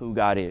who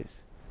God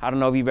is. I don't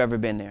know if you've ever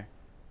been there,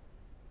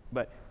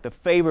 but the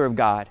favor of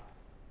God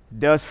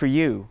does for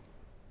you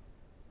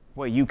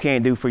what you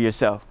can't do for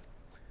yourself,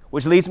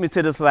 which leads me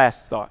to this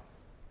last thought.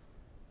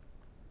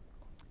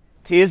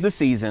 'Tis the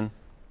season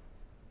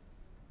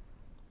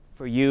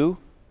for you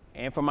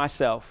and for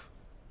myself,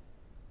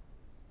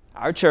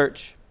 our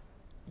church,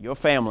 your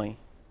family,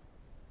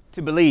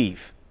 to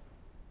believe.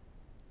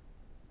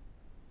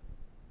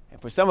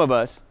 And for some of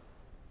us,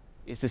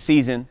 it's the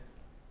season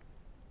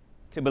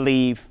to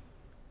believe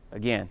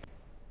again.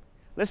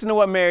 Listen to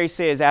what Mary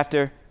says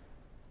after,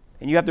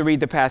 and you have to read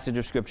the passage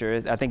of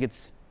Scripture. I think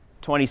it's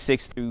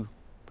 26 through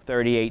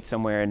 38,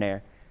 somewhere in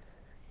there.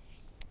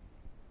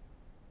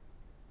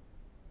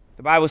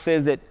 The Bible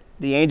says that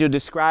the angel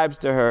describes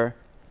to her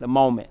the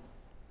moment,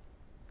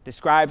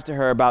 describes to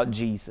her about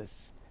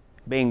Jesus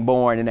being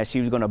born and that she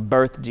was going to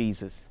birth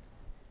Jesus.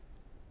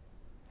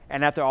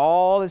 And after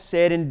all is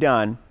said and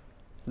done,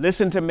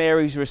 listen to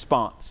Mary's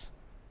response.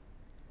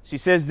 She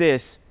says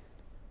this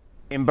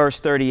in verse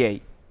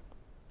 38.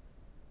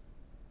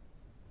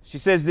 She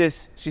says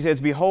this, she says,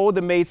 behold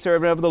the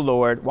maidservant of the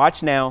Lord,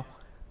 watch now,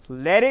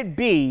 let it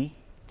be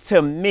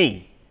to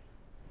me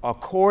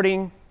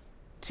according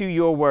to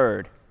your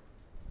word.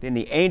 Then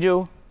the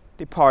angel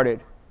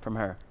departed from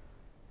her.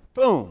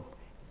 Boom.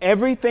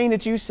 Everything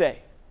that you say,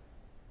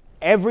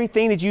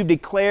 everything that you've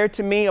declared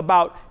to me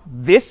about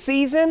this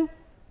season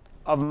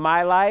of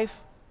my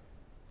life,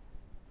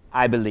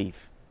 I believe.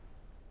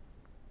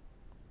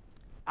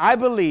 I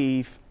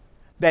believe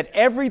that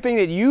everything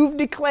that you've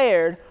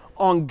declared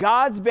on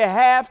God's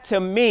behalf to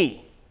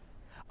me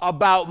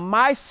about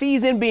my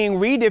season being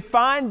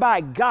redefined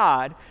by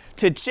God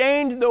to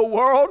change the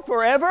world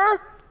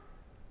forever,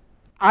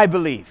 I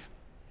believe.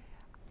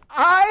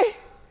 I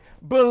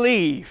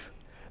believe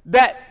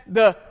that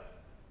the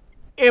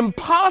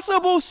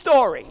impossible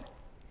story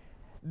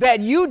that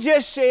you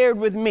just shared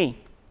with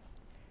me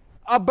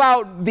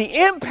about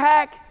the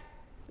impact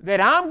that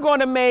I'm going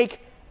to make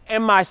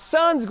and my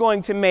son's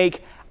going to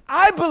make,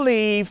 I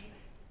believe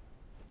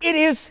it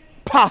is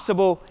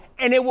possible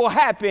and it will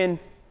happen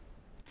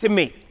to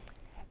me.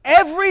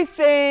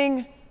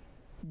 Everything,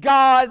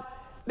 God,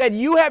 that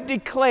you have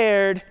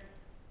declared,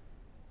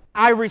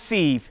 I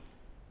receive.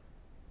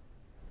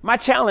 My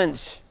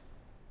challenge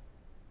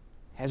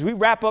as we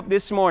wrap up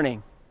this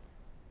morning,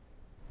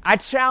 I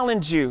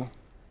challenge you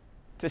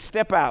to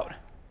step out.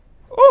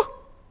 Ooh,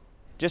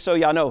 just so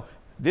y'all know,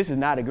 this is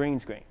not a green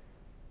screen.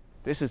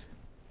 This is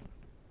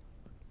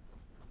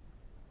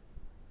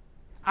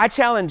I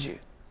challenge you.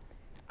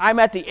 I'm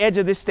at the edge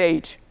of this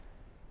stage.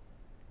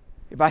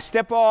 If I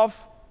step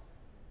off,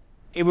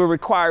 it will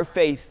require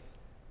faith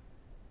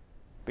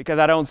because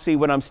I don't see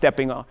what I'm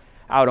stepping out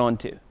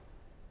onto.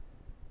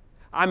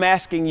 I'm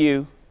asking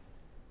you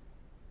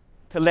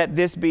to let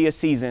this be a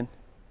season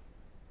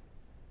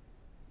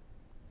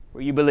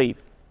where you believe.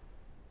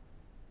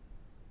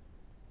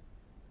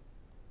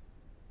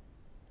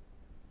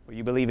 Where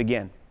you believe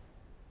again.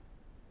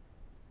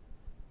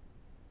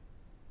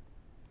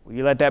 Will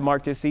you let that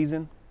mark this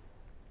season?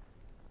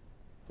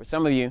 For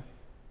some of you,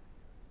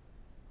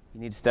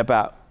 you need to step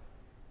out.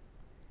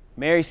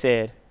 Mary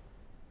said,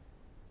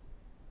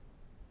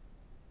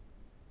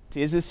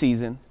 "'Tis the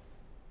season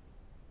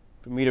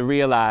for me to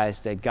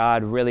realize that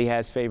God really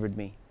has favored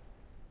me."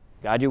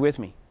 God, you're with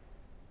me.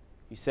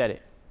 You said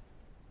it.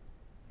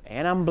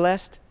 And I'm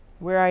blessed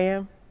where I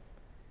am.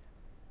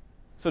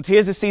 So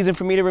 'tis the season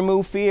for me to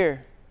remove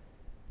fear,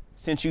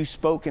 since you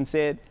spoke and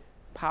said,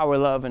 power,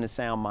 love, and a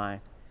sound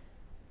mind.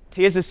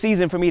 'Tis the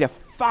season for me to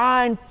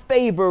find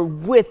favor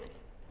with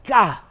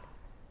God.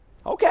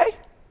 Okay.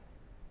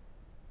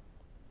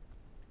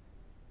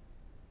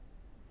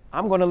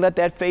 I'm going to let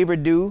that favor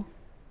do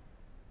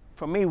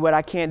for me what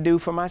I can't do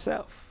for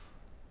myself.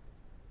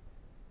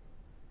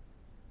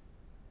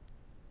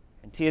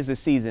 And 'tis the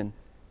season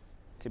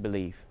to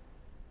believe.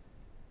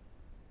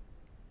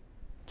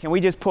 Can we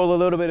just pull a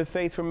little bit of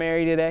faith from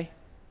Mary today?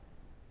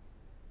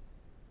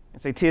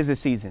 And say, 'tis the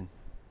season.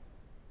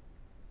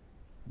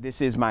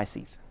 This is my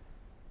season.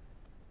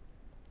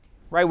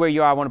 Right where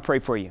you are, I want to pray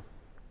for you.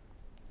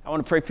 I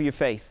want to pray for your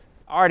faith.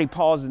 I already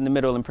paused in the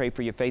middle and prayed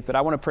for your faith, but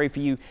I want to pray for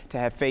you to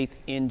have faith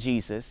in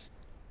Jesus,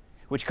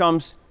 which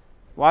comes,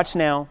 watch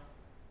now,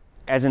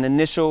 as an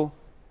initial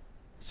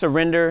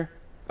surrender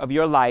of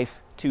your life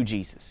to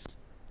Jesus.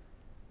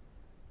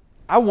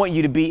 I want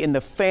you to be in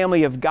the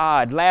family of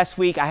God. Last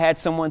week, I had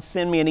someone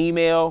send me an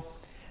email.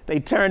 They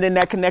turned in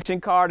that connection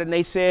card and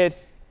they said,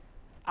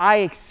 I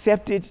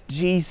accepted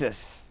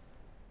Jesus.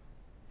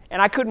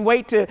 And I couldn't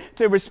wait to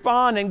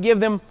respond and give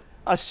them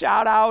a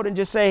shout out and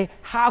just say,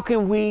 how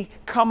can we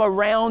come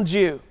around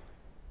you?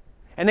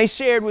 And they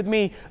shared with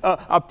me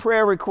a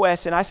prayer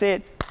request. And I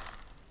said,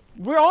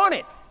 we're on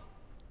it.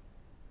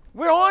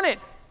 We're on it.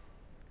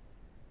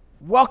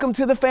 Welcome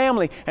to the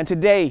family. And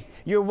today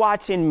you're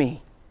watching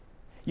me.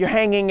 You're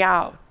hanging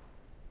out.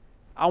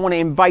 I want to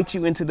invite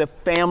you into the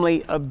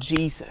family of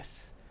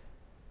Jesus.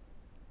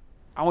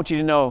 I want you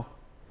to know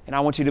and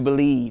I want you to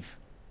believe.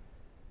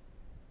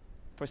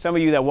 For some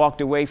of you that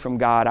walked away from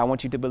God, I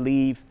want you to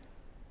believe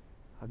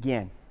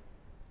again.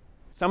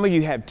 Some of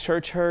you have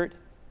church hurt.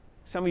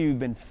 Some of you have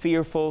been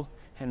fearful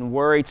and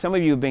worried. Some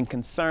of you have been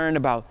concerned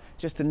about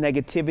just the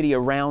negativity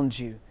around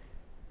you.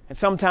 And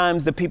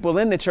sometimes the people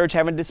in the church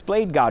haven't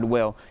displayed God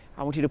well.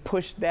 I want you to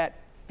push that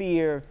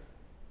fear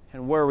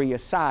and worry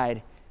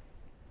aside,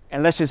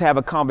 and let's just have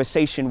a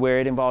conversation where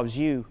it involves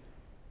you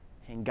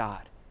and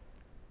God.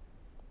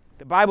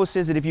 The Bible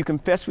says that if you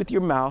confess with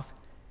your mouth,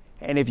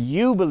 and if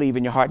you believe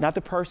in your heart, not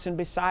the person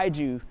beside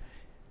you,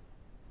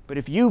 but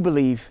if you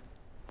believe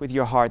with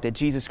your heart that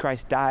Jesus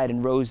Christ died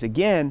and rose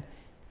again,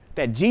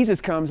 that Jesus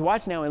comes,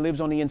 watch now, and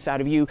lives on the inside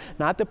of you,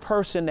 not the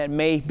person that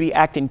may be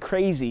acting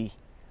crazy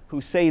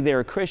who say they're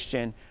a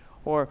Christian,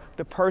 or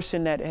the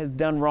person that has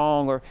done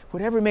wrong, or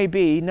whatever it may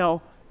be.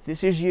 No,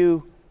 this is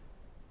you.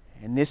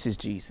 And this is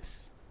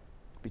Jesus,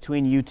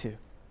 between you two.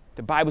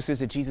 The Bible says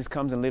that Jesus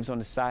comes and lives on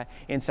the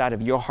inside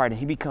of your heart, and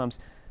he becomes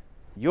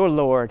your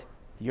Lord,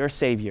 your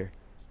Savior,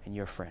 and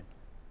your friend.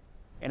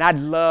 And I'd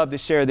love to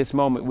share this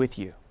moment with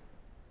you.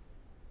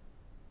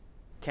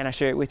 Can I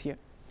share it with you?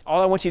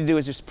 All I want you to do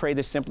is just pray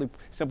this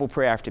simple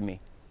prayer after me.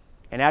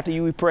 And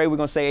after we pray, we're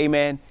going to say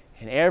amen,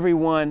 and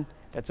everyone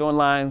that's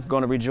online is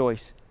going to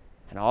rejoice.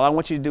 And all I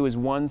want you to do is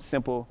one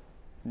simple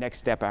next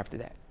step after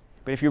that.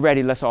 But if you're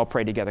ready, let's all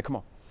pray together. Come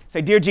on. Say,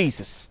 dear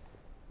Jesus,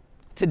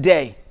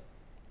 today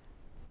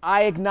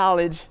I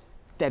acknowledge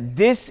that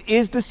this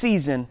is the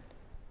season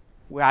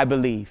where I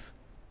believe.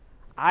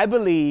 I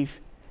believe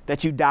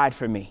that you died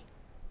for me.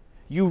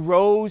 You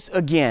rose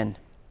again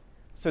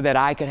so that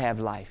I could have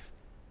life.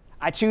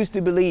 I choose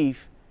to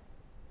believe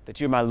that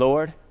you're my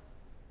Lord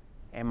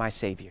and my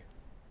Savior.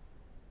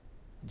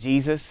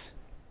 Jesus,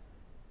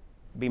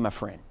 be my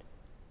friend.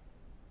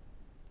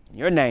 In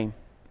your name,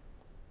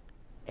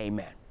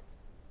 amen.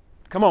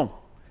 Come on.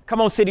 Come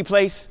on, City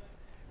Place.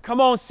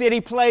 Come on, City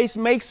Place.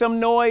 Make some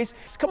noise.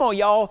 Come on,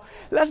 y'all.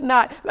 Let's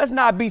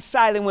not be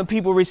silent when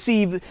people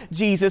receive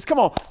Jesus. Come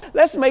on.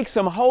 Let's make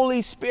some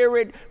Holy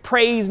Spirit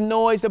praise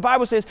noise. The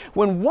Bible says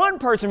when one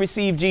person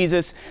received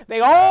Jesus, they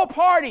all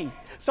party.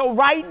 So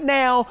right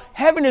now,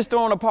 heaven is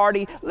throwing a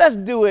party. Let's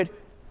do it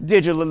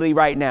digitally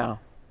right now.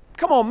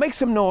 Come on, make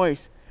some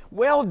noise.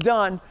 Well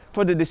done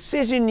for the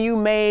decision you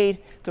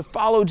made to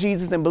follow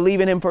Jesus and believe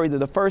in him for either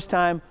the first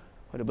time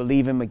or to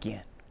believe him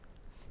again.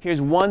 Here's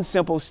one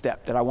simple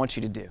step that I want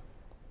you to do.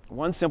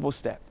 One simple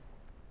step.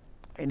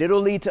 And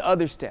it'll lead to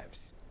other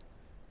steps.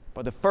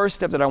 But the first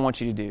step that I want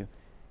you to do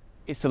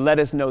is to let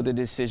us know the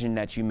decision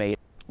that you made.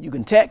 You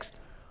can text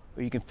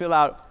or you can fill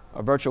out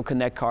a virtual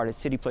connect card at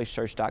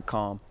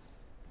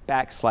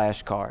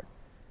cityplacechurch.com/card.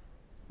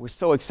 We're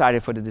so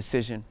excited for the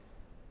decision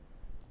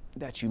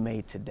that you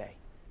made today.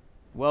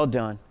 Well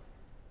done.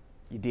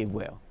 You did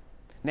well.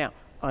 Now,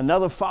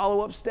 another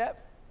follow-up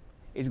step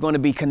is going to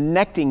be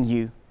connecting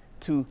you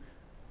to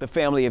the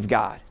family of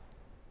God.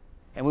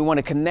 And we want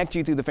to connect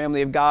you through the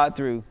family of God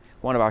through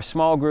one of our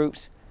small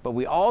groups, but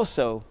we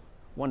also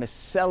want to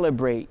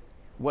celebrate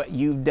what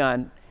you've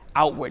done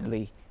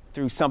outwardly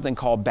through something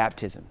called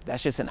baptism.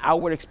 That's just an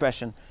outward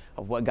expression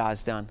of what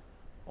God's done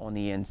on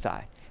the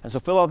inside. And so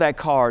fill out that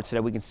card so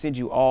that we can send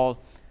you all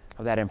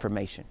of that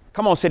information.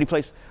 Come on, City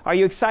Place. Are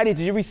you excited?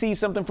 Did you receive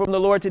something from the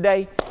Lord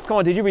today? Come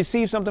on, did you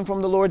receive something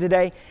from the Lord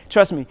today?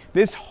 Trust me,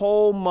 this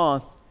whole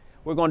month,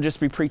 we're going to just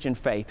be preaching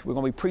faith. We're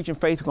going to be preaching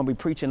faith. We're going to be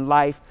preaching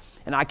life.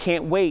 And I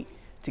can't wait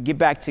to get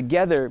back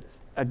together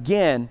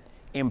again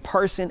in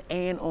person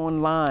and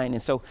online.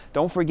 And so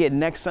don't forget,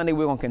 next Sunday,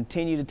 we're going to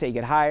continue to take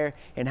it higher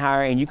and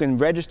higher. And you can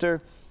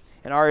register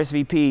and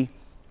RSVP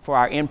for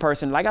our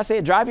in-person. Like I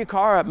said, drive your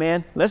car up,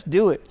 man. Let's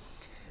do it.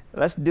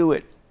 Let's do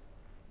it.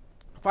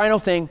 Final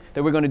thing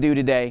that we're going to do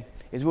today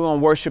is we're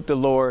going to worship the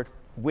Lord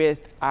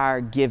with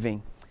our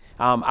giving.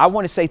 I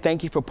want to say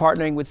thank you for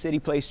partnering with City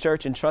Place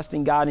Church and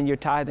trusting God in your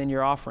tithe and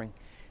your offering.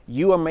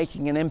 You are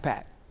making an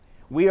impact.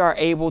 We are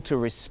able to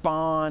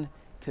respond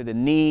to the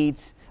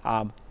needs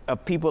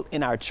of people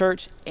in our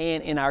church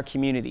and in our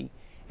community.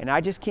 And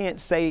I just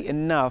can't say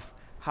enough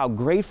how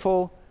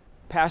grateful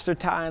Pastor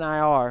Ty and I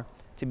are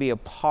to be a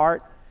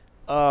part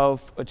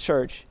of a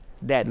church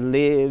that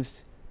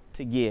lives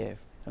to give.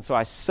 And so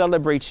I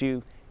celebrate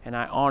you and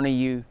I honor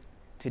you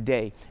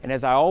today. And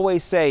as I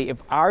always say,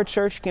 if our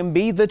church can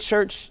be the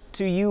church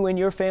to you and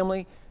your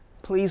family,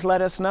 please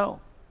let us know.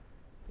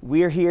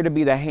 We're here to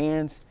be the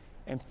hands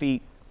and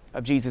feet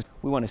of Jesus.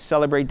 We want to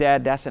celebrate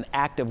that. That's an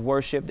act of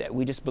worship that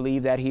we just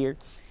believe that here.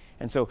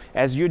 And so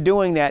as you're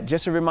doing that,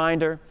 just a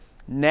reminder,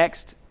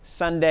 next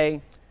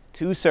Sunday,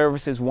 2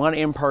 services, 1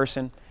 in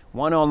person,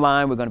 1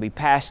 online. We're going to be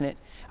passionate.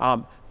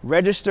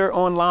 Register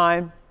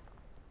online.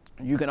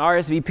 You can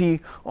RSVP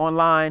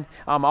online.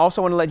 I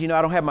also want to let you know,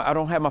 I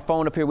don't have my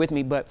phone up here with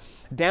me, but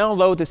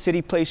download the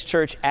City Place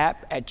Church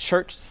app at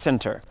Church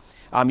Center.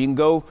 You can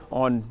go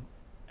on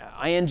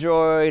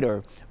Android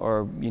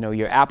or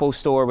your Apple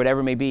Store,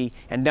 whatever it may be,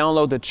 and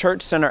download the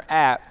Church Center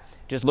app.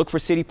 Just look for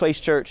City Place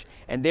Church,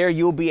 and there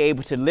you'll be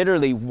able to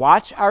literally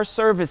watch our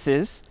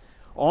services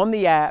on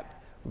the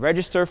app,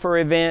 register for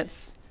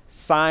events,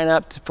 sign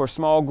up for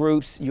small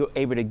groups. You're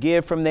able to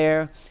give from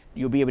there.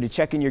 You'll be able to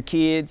check in your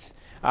kids.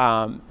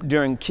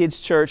 During kids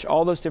church,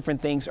 all those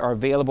different things are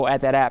available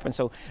at that app. And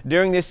so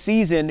during this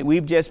season,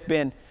 we've just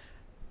been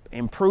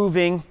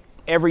improving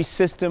every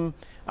system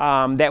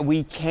that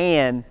we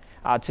can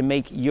to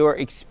make your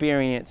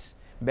experience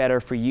better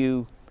for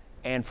you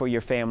and for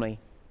your family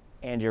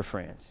and your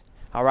friends.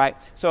 All right.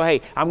 So, hey,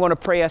 I'm going to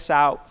pray us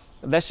out.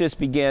 Let's just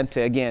begin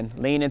to, again,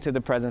 lean into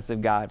the presence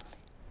of God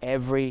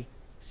every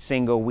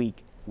single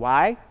week.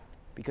 Why?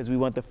 Because we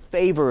want the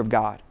favor of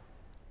God.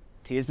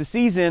 'Tis the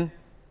season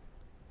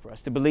for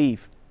us to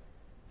believe.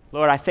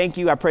 Lord, I thank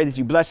you. I pray that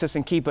you bless us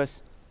and keep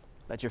us.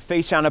 Let your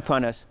face shine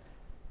upon us.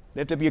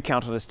 Lift up your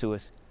countenance to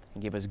us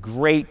and give us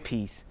great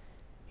peace.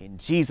 In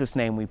Jesus'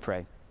 name we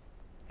pray.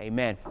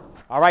 Amen.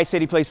 All right,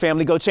 City Place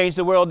family, go change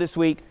the world this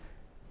week.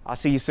 I'll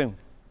see you soon.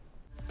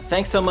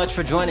 Thanks so much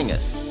for joining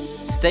us.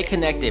 Stay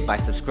connected by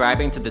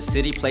subscribing to the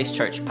City Place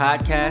Church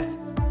podcast,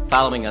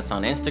 following us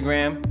on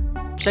Instagram,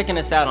 checking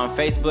us out on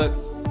Facebook,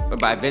 or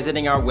by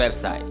visiting our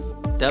website,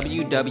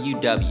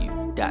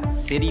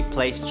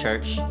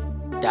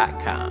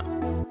 www.cityplacechurch.com.